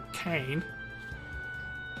happened to Kain.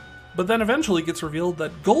 But then eventually gets revealed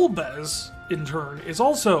that Golbez, in turn, is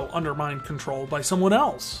also under mind control by someone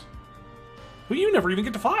else, who you never even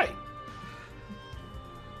get to fight.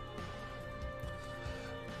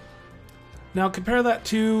 Now compare that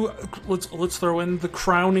to, let's throw in the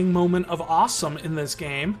crowning moment of awesome in this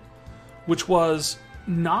game, which was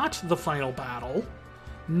not the final battle,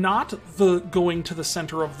 not the going to the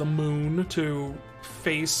center of the moon to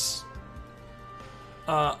face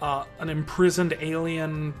an imprisoned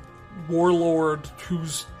alien warlord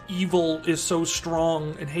whose evil is so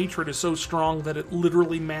strong and hatred is so strong that it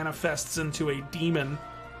literally manifests into a demon.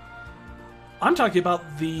 I'm talking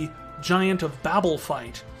about the Giant of Babel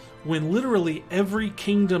fight, when literally every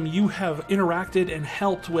kingdom you have interacted and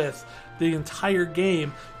helped with the entire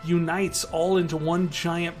game unites all into one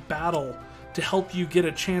giant battle to help you get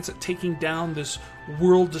a chance at taking down this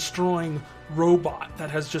world-destroying robot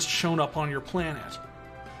that has just shown up on your planet.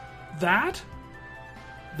 That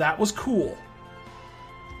was cool.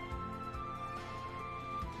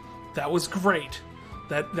 That was great.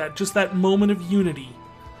 That just that moment of unity.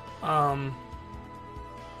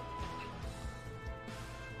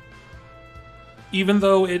 Even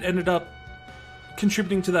though it ended up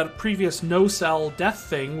contributing to that previous no-cell death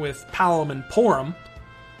thing with Palom and Porum,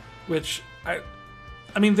 which, I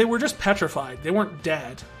mean, they were just petrified. They weren't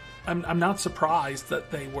dead. I'm not surprised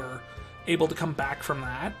that they were able to come back from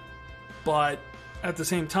that. But at the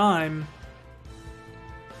same time,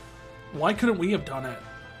 why couldn't we have done it?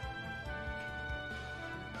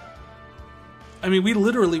 I mean, we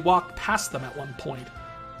literally walked past them at one point.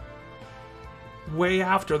 Way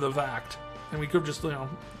after the fact. And we could have just, you know,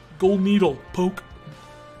 gold needle, poke.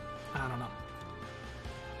 I don't know.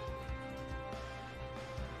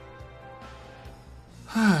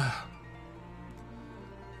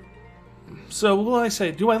 So, what will I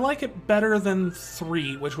say? Do I like it better than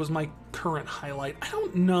 3, which was my current highlight? I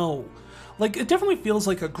don't know. Like, it definitely feels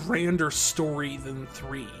like a grander story than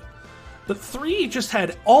 3. But 3 just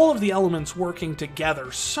had all of the elements working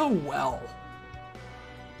together so well.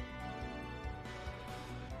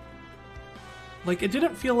 Like, it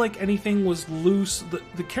didn't feel like anything was loose.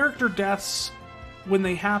 The character deaths, when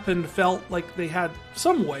they happened, felt like they had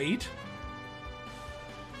some weight.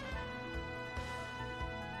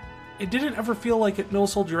 It didn't ever feel like it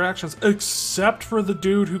no-sold your actions, except for the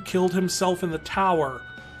dude who killed himself in the tower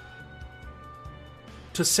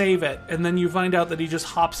to save it, and then you find out that he just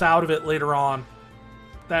hops out of it later on.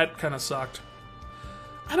 That kind of sucked.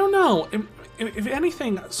 I don't know. If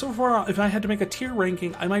anything, so far, if I had to make a tier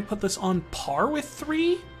ranking, I might put this on par with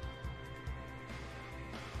 3.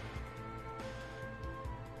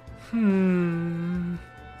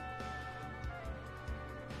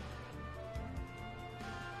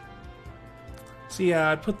 So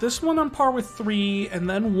yeah, I'd put this one on par with 3, and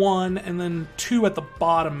then 1, and then 2 at the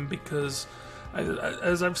bottom, because,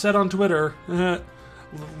 as I've said on Twitter,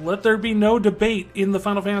 let there be no debate in the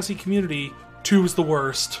Final Fantasy community, 2 is the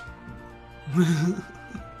worst.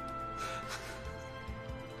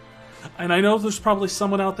 And I know there's probably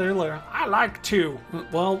someone out there like, I like 2.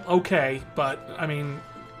 Well, okay, but, I mean,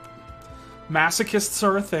 masochists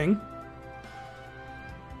are a thing.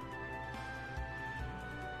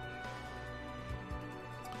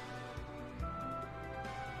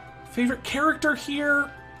 Favorite character here?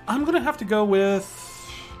 I'm gonna have to go with...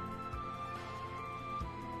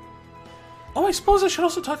 Oh, I suppose I should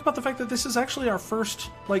also talk about the fact that this is actually our first,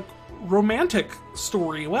 like, romantic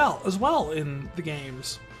story as well in the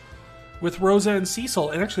games. With Rosa and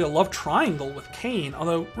Cecil, and actually a love triangle with Kain,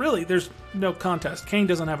 although, really, there's no contest. Kain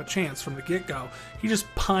doesn't have a chance from the get-go. He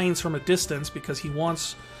just pines from a distance because he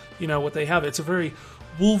wants, you know, what they have. It's a very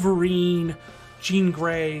Wolverine, Jean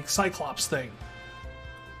Grey, Cyclops thing.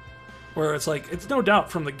 Where it's like, it's no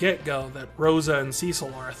doubt from the get-go that Rosa and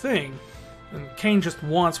Cecil are a thing, and Kain just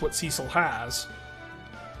wants what Cecil has.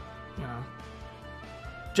 You know,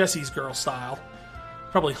 Jesse's girl style.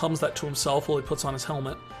 Probably hums that to himself while he puts on his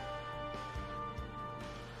helmet.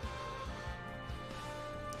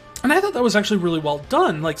 And I thought that was actually really well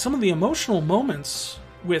done. Like, some of the emotional moments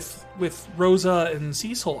with Rosa and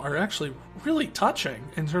Cecil are actually really touching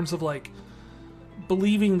in terms of, like,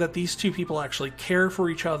 believing that these two people actually care for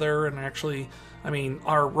each other and actually, I mean,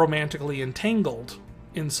 are romantically entangled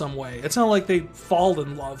in some way. It's not like they fall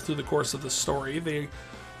in love through the course of the story. They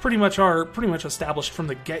pretty much established from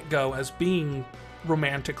the get-go as being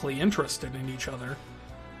romantically interested in each other.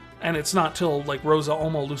 And it's not till, like, Rosa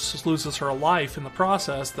almost loses her life in the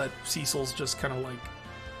process that Cecil's just kind of, like,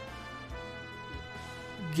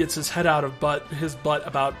 gets his head out of his butt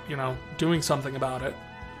about, you know, doing something about it.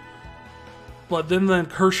 But then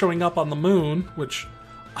her showing up on the moon, which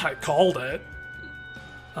I called it,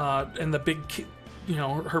 and the big, you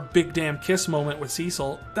know, her big damn kiss moment with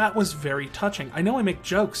Cecil, that was very touching. I know I make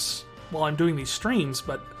jokes while I'm doing these streams,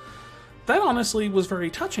 but that honestly was very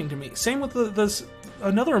touching to me. Same with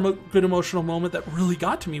another good emotional moment that really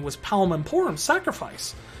got to me was Palom and Porum's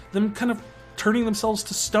sacrifice. Them kind of turning themselves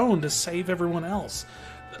to stone to save everyone else.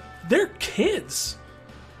 They're kids.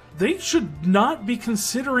 They should not be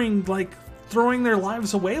considering, like, throwing their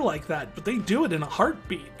lives away like that, but they do it in a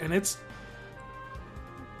heartbeat, and it's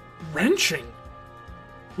wrenching.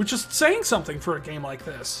 Which is saying something for a game like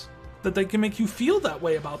this, that they can make you feel that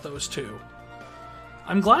way about those two.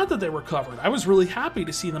 I'm glad that they recovered. I was really happy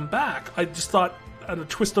to see them back. I just thought, at a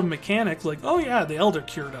twist of mechanics, like, oh yeah, the Elder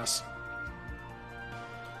cured us.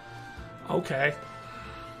 Okay.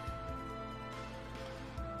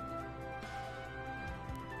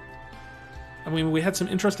 I mean, we had some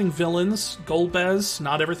interesting villains. Golbez,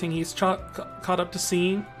 not everything he's chalked up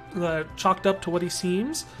to what he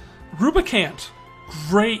seems. Rubicant,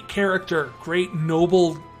 great character, great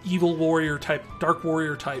noble evil warrior type, dark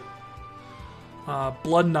warrior type.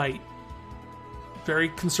 Blood Knight, very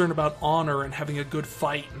concerned about honor and having a good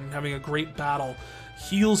fight and having a great battle.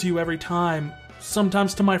 Heals you every time,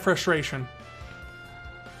 sometimes to my frustration.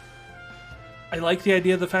 I like the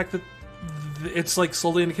idea of the fact that it's like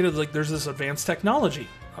slowly indicated, like, there's this advanced technology.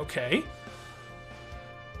 Okay.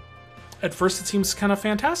 At first it seems kind of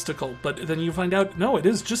fantastical, but then you find out, no, it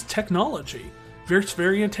is just technology. It's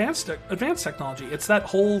very advanced technology. It's that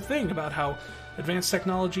whole thing about how advanced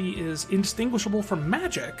technology is indistinguishable from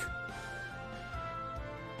magic.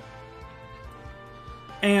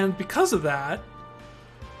 And because of that,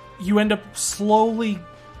 you end up slowly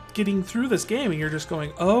getting through this game and you're just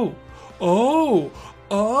going, oh,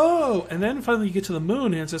 and then finally you get to the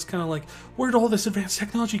moon and it's just kind of like, where'd all this advanced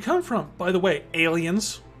technology come from? By the way,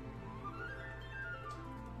 aliens.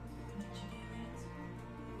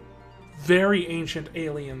 Very ancient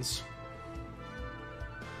aliens.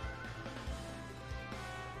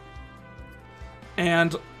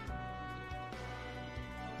 And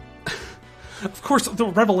of course, the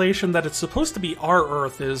revelation that it's supposed to be our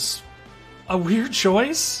Earth is a weird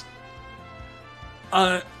choice.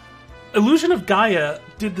 Illusion of Gaia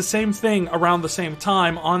did the same thing around the same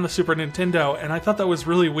time on the Super Nintendo, and I thought that was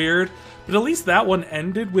really weird. But at least that one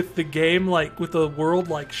ended with the game, like, with the world,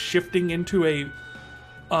 like, shifting into a,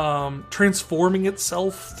 transforming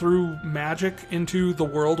itself through magic into the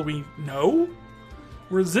world we know.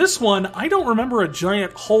 Whereas this one, I don't remember a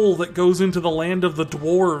giant hole that goes into the land of the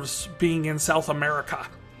dwarves being in South America.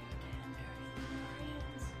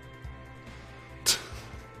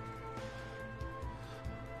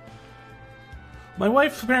 My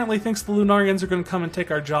wife apparently thinks the Lunarians are going to come and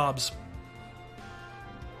take our jobs.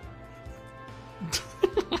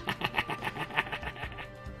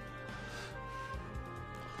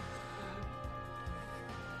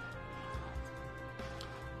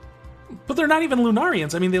 But they're not even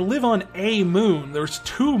Lunarians. I mean, they live on a moon. There's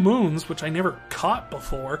 2 moons, which I never caught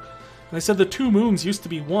before. And they said the 2 moons used to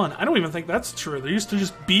be one. I don't even think that's true. There used to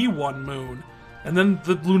just be 1 moon. And then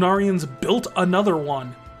the Lunarians built another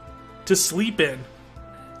one to sleep in.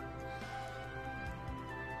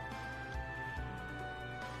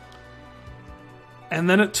 And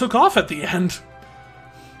then it took off at the end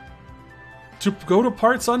to go to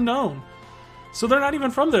parts unknown. So they're not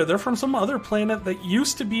even from there. They're from some other planet that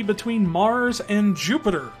used to be between Mars and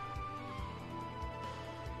Jupiter.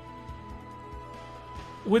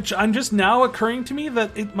 Which I'm just now occurring to me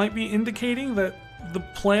that it might be indicating that the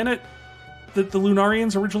planet that the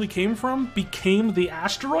Lunarians originally came from became the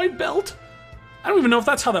asteroid belt? I don't even know if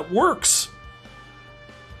that's how that works.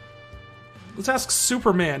 Let's ask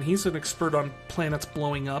Superman. He's an expert on planets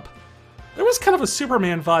blowing up. There was kind of a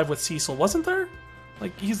Superman vibe with Cecil, wasn't there?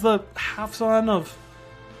 Like, he's the half-son of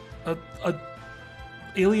a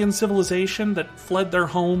alien civilization that fled their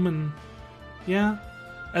home, and yeah.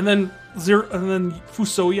 And then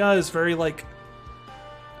Fusoya is very like,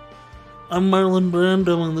 I'm Marlon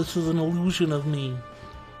Brando, and this is an illusion of me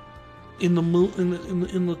in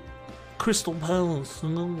the Crystal Palace. You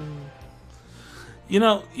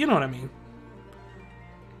know what I mean.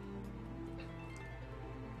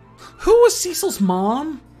 Who was Cecil's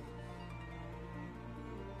mom?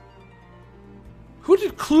 Who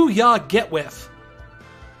did Clue-Ya get with?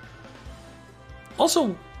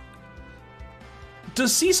 Also,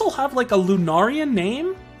 does Cecil have like a Lunarian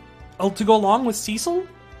name to go along with Cecil?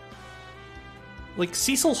 Like,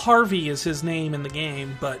 Cecil Harvey is his name in the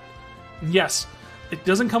game, but yes, It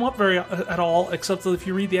doesn't come up very at all, except if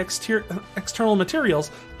you read the external materials.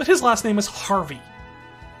 But his last name is Harvey.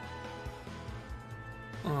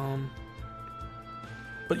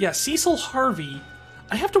 But yeah, Cecil Harvey.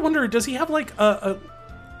 I have to wonder, does he have like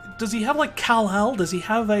does he have like Kal-El? Does he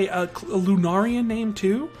have a Lunarian name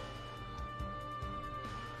too?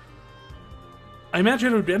 I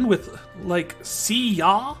imagine it would end with like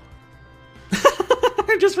Si-Ya.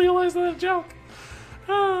 I just realized that joke.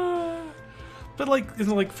 But like,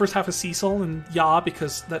 isn't like first half of Cecil and Ya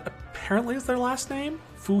because that apparently is their last name?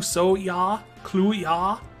 Fu-So-Ya,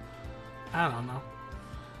 Klu-Ya. I don't know.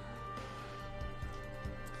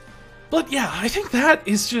 But yeah, I think that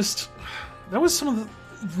is just... That was some of the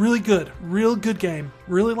real good game.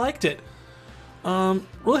 Really liked it.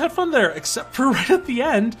 Really had fun there, except for right at the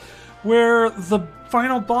end, where the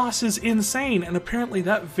final boss is insane, and apparently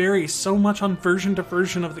that varies so much on version to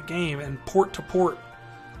version of the game and port to port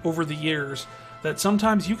over the years, that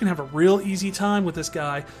sometimes you can have a real easy time with this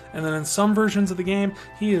guy, and then in some versions of the game,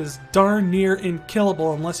 he is darn near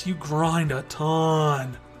unkillable unless you grind a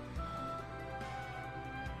ton.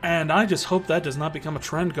 And I just hope that does not become a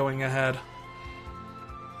trend going ahead.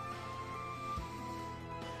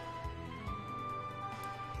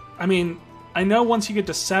 I mean, I know once you get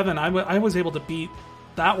to 7, I was able to beat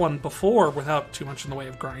that one before without too much in the way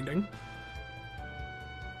of grinding.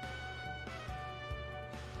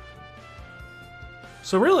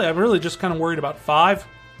 So really, I'm really just kind of worried about 5.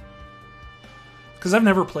 Because I've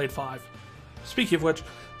never played 5. Speaking of which,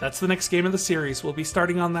 that's the next game of the series. We'll be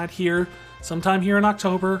starting on that here, sometime here in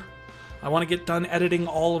October. I want to get done editing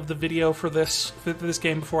all of the video for this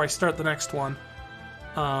game before I start the next one.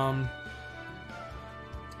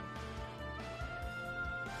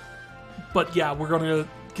 But yeah, we're going to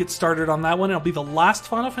get started on that one. It'll be the last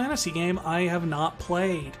Final Fantasy game I have not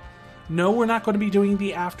played. No, we're not going to be doing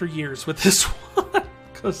the After Years with this one.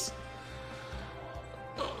 Because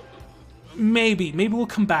maybe we'll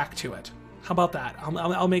come back to it. How about that?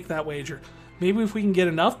 I'll make that wager. Maybe if we can get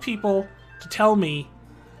enough people to tell me,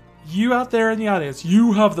 you out there in the audience,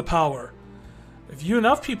 you have the power. If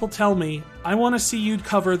enough people tell me, I want to see you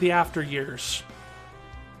cover the After Years,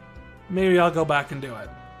 maybe I'll go back and do it.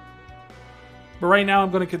 But right now I'm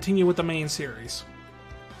going to continue with the main series.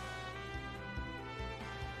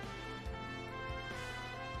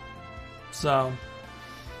 So,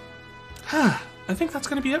 I think that's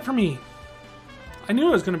going to be it for me. I knew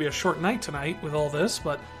it was going to be a short night tonight with all this,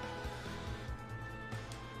 but...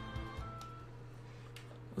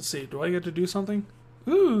 Let's see, do I get to do something?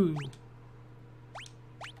 Ooh!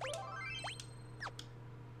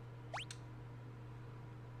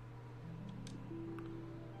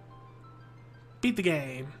 Beat the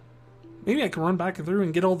game. Maybe I can run back through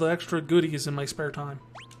and get all the extra goodies in my spare time.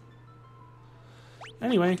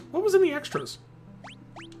 Anyway, what was in the extras?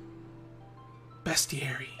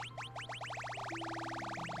 Bestiary.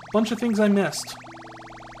 Bunch of things I missed.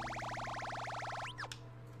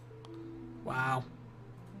 Wow.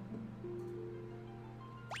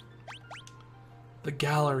 The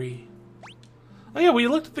gallery. Oh yeah, we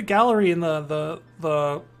looked at the gallery in the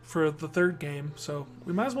for the third game, so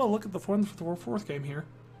we might as well look at the fourth game here.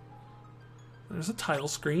 There's a title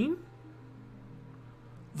screen.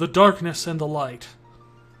 The Darkness and the Light.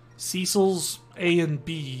 Cecil's A and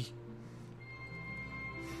B.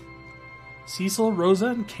 Cecil, Rosa,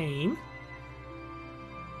 and Kane.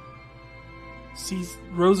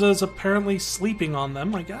 Rosa is apparently sleeping on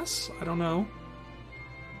them, I guess. I don't know.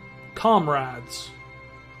 Comrades.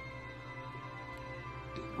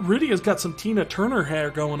 Rudy has got some Tina Turner hair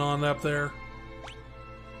going on up there.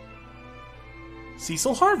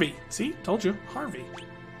 Cecil Harvey. See? Told you. Harvey.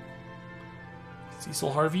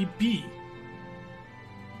 Cecil Harvey B.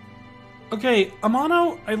 Okay,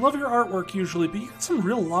 Amano, I love your artwork usually, but you got some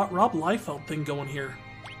real Rob Liefeld thing going here.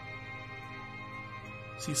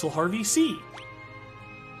 Cecil Harvey C.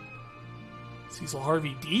 Cecil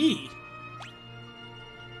Harvey D.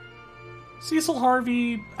 Cecil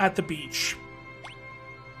Harvey at the beach.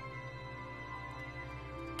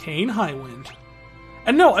 Kane Highwind.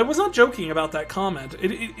 And no, I was not joking about that comment.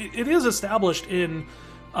 It is established in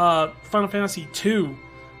Final Fantasy II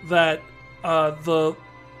that the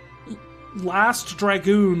last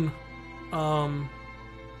Dragoon,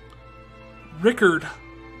 Rickard,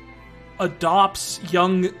 adopts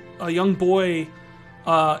a young boy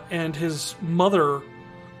and his mother,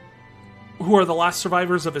 who are the last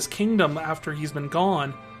survivors of his kingdom after he's been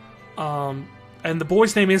gone. And the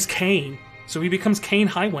boy's name is Kane, so he becomes Kane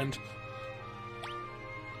Highwind.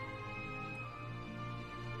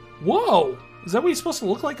 Whoa! Is that what he's supposed to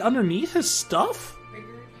look like underneath his stuff?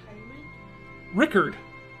 Rickard Highwind? Rickard.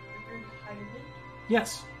 Rickard Highwind?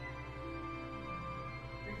 Yes.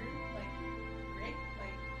 Like Rick?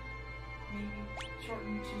 Like maybe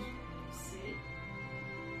shortened to Sid?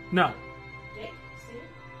 No. Dick? Sid?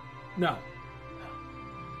 No.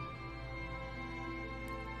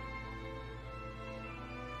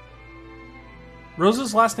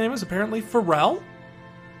 Rose's last name is apparently Farrell.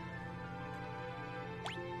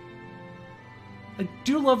 I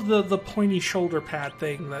do love the pointy shoulder pad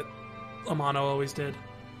thing that Amano always did.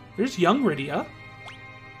 There's young Rydia.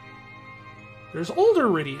 There's older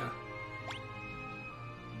Rydia.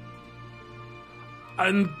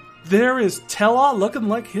 And there is Tella looking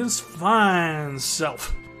like his fine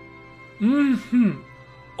self. Mm-hmm.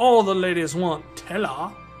 All the ladies want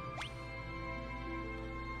Tella.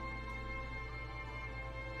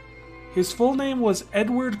 His full name was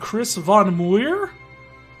Edward Chris von Muir.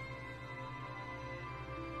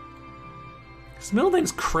 His middle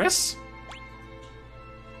name's Chris?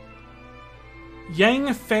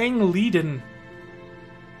 Yang Fang Leiden.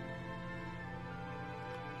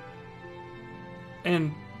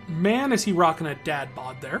 And man, is he rocking a dad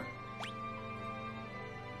bod there.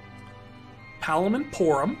 Palamon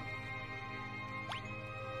Porum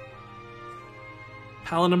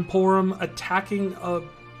attacking a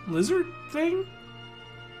lizard thing?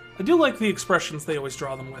 I do like the expressions they always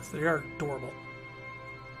draw them with. They are adorable.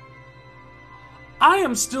 I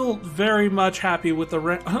am still very much happy with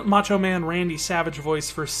the Macho Man Randy Savage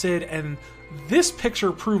voice for Sid, and this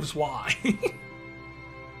picture proves why.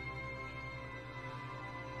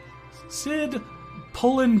 Sid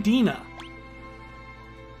Polendina.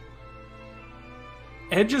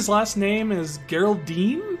 Edge's last name is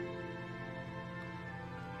Geraldine?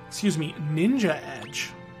 Excuse me, Ninja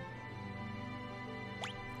Edge.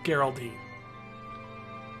 Geraldine.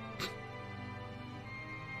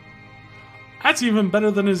 That's even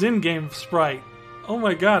better than his in-game sprite. Oh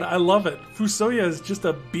my god, I love it. Fusoya is just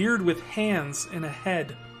a beard with hands and a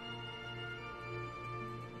head.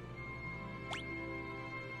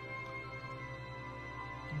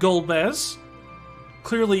 Golbez.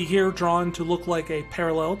 Clearly here drawn to look like a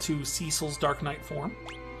parallel to Cecil's Dark Knight form.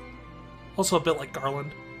 Also a bit like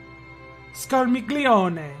Garland.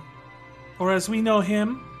 Scarmiglione. Or as we know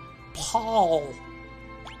him, Paul.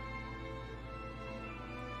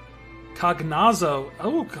 Cognazzo.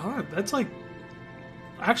 Oh god, that's like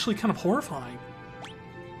actually kind of horrifying.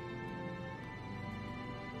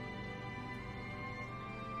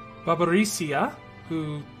 Barbaricia,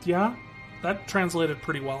 who, yeah, that translated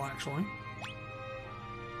pretty well actually.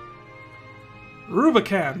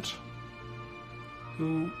 Rubicant,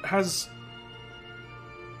 who has...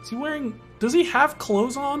 Is he wearing... Does he have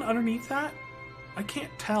clothes on underneath that? I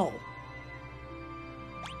can't tell.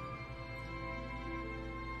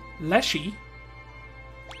 Leshy.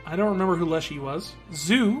 I don't remember who Leshy was.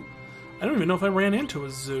 Zoo. I don't even know if I ran into a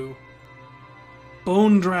zoo.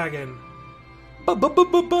 Bone Dragon.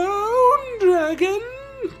 Bone Dragon!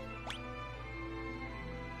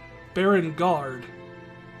 Baron Guard.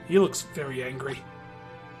 He looks very angry.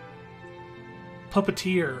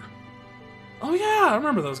 Puppeteer. Oh yeah, I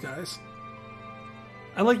remember those guys.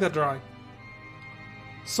 I like that drawing.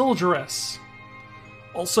 Soldieress.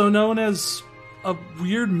 Also known as a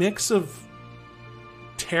weird mix of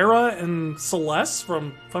Terra and Celeste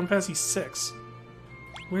from Final Fantasy VI.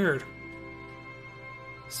 Weird.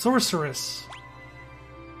 Sorceress.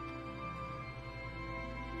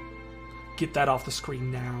 Get that off the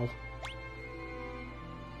screen now.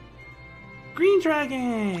 Green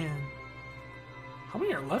Dragon! How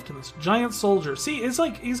many are left in this? Giant Soldier. See, it's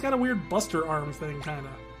like he's got a weird Buster arm thing, kind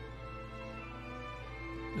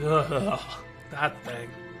of. Ugh, that thing.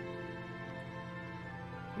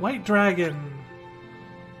 White Dragon.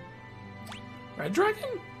 Red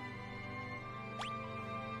Dragon?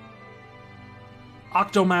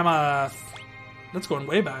 Octomammoth. That's going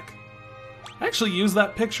way back. I actually used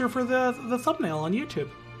that picture for the thumbnail on YouTube.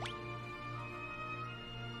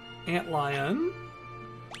 Antlion.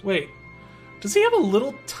 Wait. Does he have a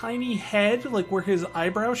little tiny head, like where his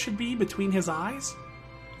eyebrow should be between his eyes?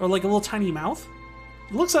 Or like a little tiny mouth?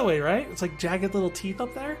 It looks that way, right? It's like jagged little teeth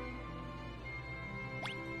up there.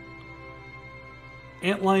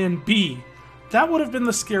 Antlion B. That would have been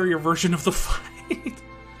the scarier version of the fight. It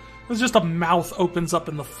was just a mouth opens up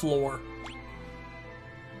in the floor.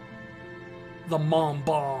 The Mom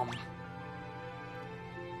Bomb.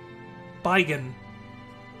 Bigen.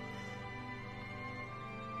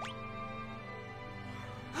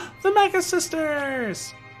 The Mega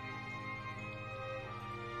Sisters!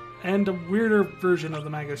 And a weirder version of the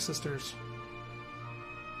Mega Sisters.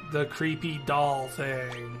 The creepy doll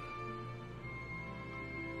thing.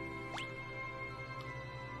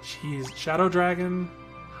 Jeez, Shadow Dragon.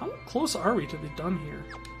 How close are we to be done here?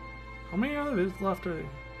 How many are there left?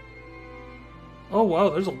 Oh wow,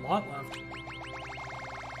 there's a lot left.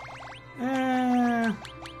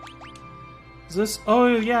 Is this? Oh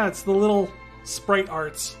yeah, it's the little sprite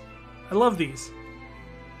arts. I love these.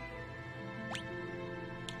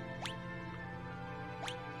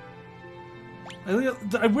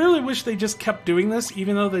 I really wish they just kept doing this,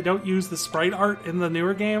 even though they don't use the sprite art in the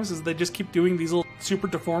newer games, is they just keep doing these little super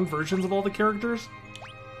deformed versions of all the characters.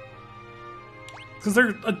 Because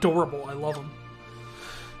they're adorable. I love them.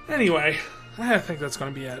 Anyway, I think that's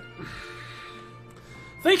going to be it.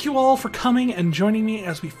 Thank you all for coming and joining me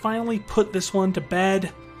as we finally put this one to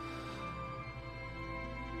bed.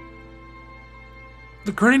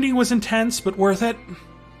 The grinding was intense, but worth it.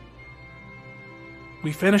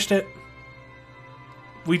 We finished it.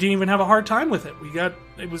 We didn't even have a hard time with it.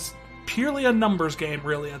 It was purely a numbers game,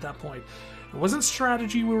 really, at that point. It wasn't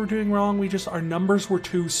strategy we were doing wrong, our numbers were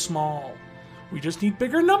too small. We just need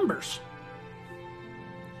bigger numbers.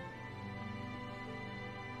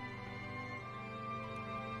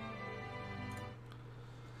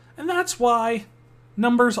 And that's why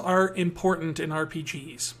numbers are important in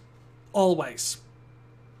RPGs. Always.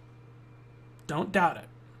 Don't doubt it.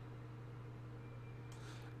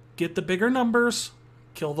 Get the bigger numbers,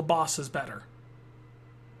 kill the bosses better.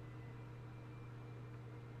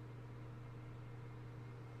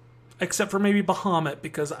 Except for maybe Bahamut,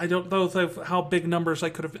 because I don't know how big numbers I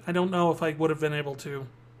could have... I don't know if I would have been able to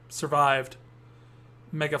survived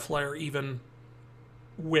Mega Flare even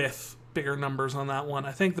with bigger numbers on that one.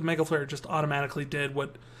 I think the Mega Flare just automatically did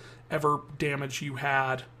whatever damage you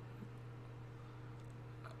had.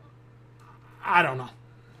 I don't know.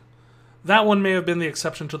 That one may have been the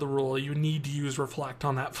exception to the rule. You need to use Reflect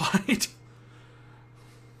on that fight.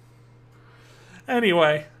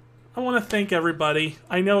 Anyway, I want to thank everybody.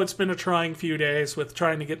 I know it's been a trying few days with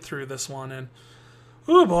trying to get through this one, and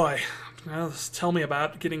oh boy, tell me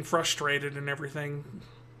about getting frustrated and everything.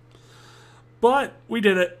 But we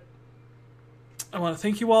did it. I want to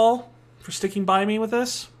thank you all for sticking by me with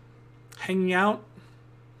this, hanging out.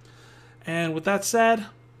 And with that said,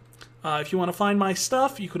 if you want to find my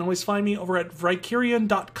stuff, you can always find me over at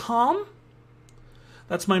Vault-Kerion.com.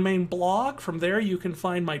 That's my main blog. From there, you can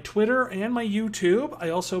find my Twitter and my YouTube. I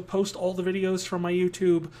also post all the videos from my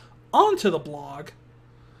YouTube onto the blog.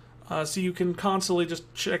 So you can constantly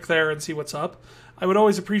just check there and see what's up. I would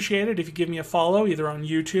always appreciate it if you give me a follow, either on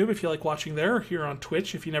YouTube if you like watching there, or here on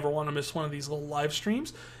Twitch if you never want to miss one of these little live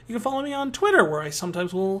streams. You can follow me on Twitter, where I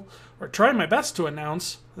sometimes will, or try my best to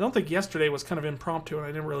announce. I don't think yesterday was kind of impromptu and I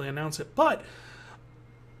didn't really announce it, but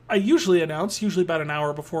I usually announce, usually about an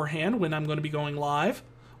hour beforehand, when I'm going to be going live,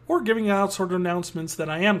 or giving out sort of announcements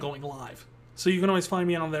that I am going live. So you can always find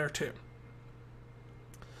me on there too.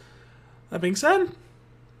 That being said,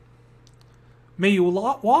 may you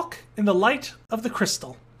walk in the light of the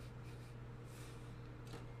crystal.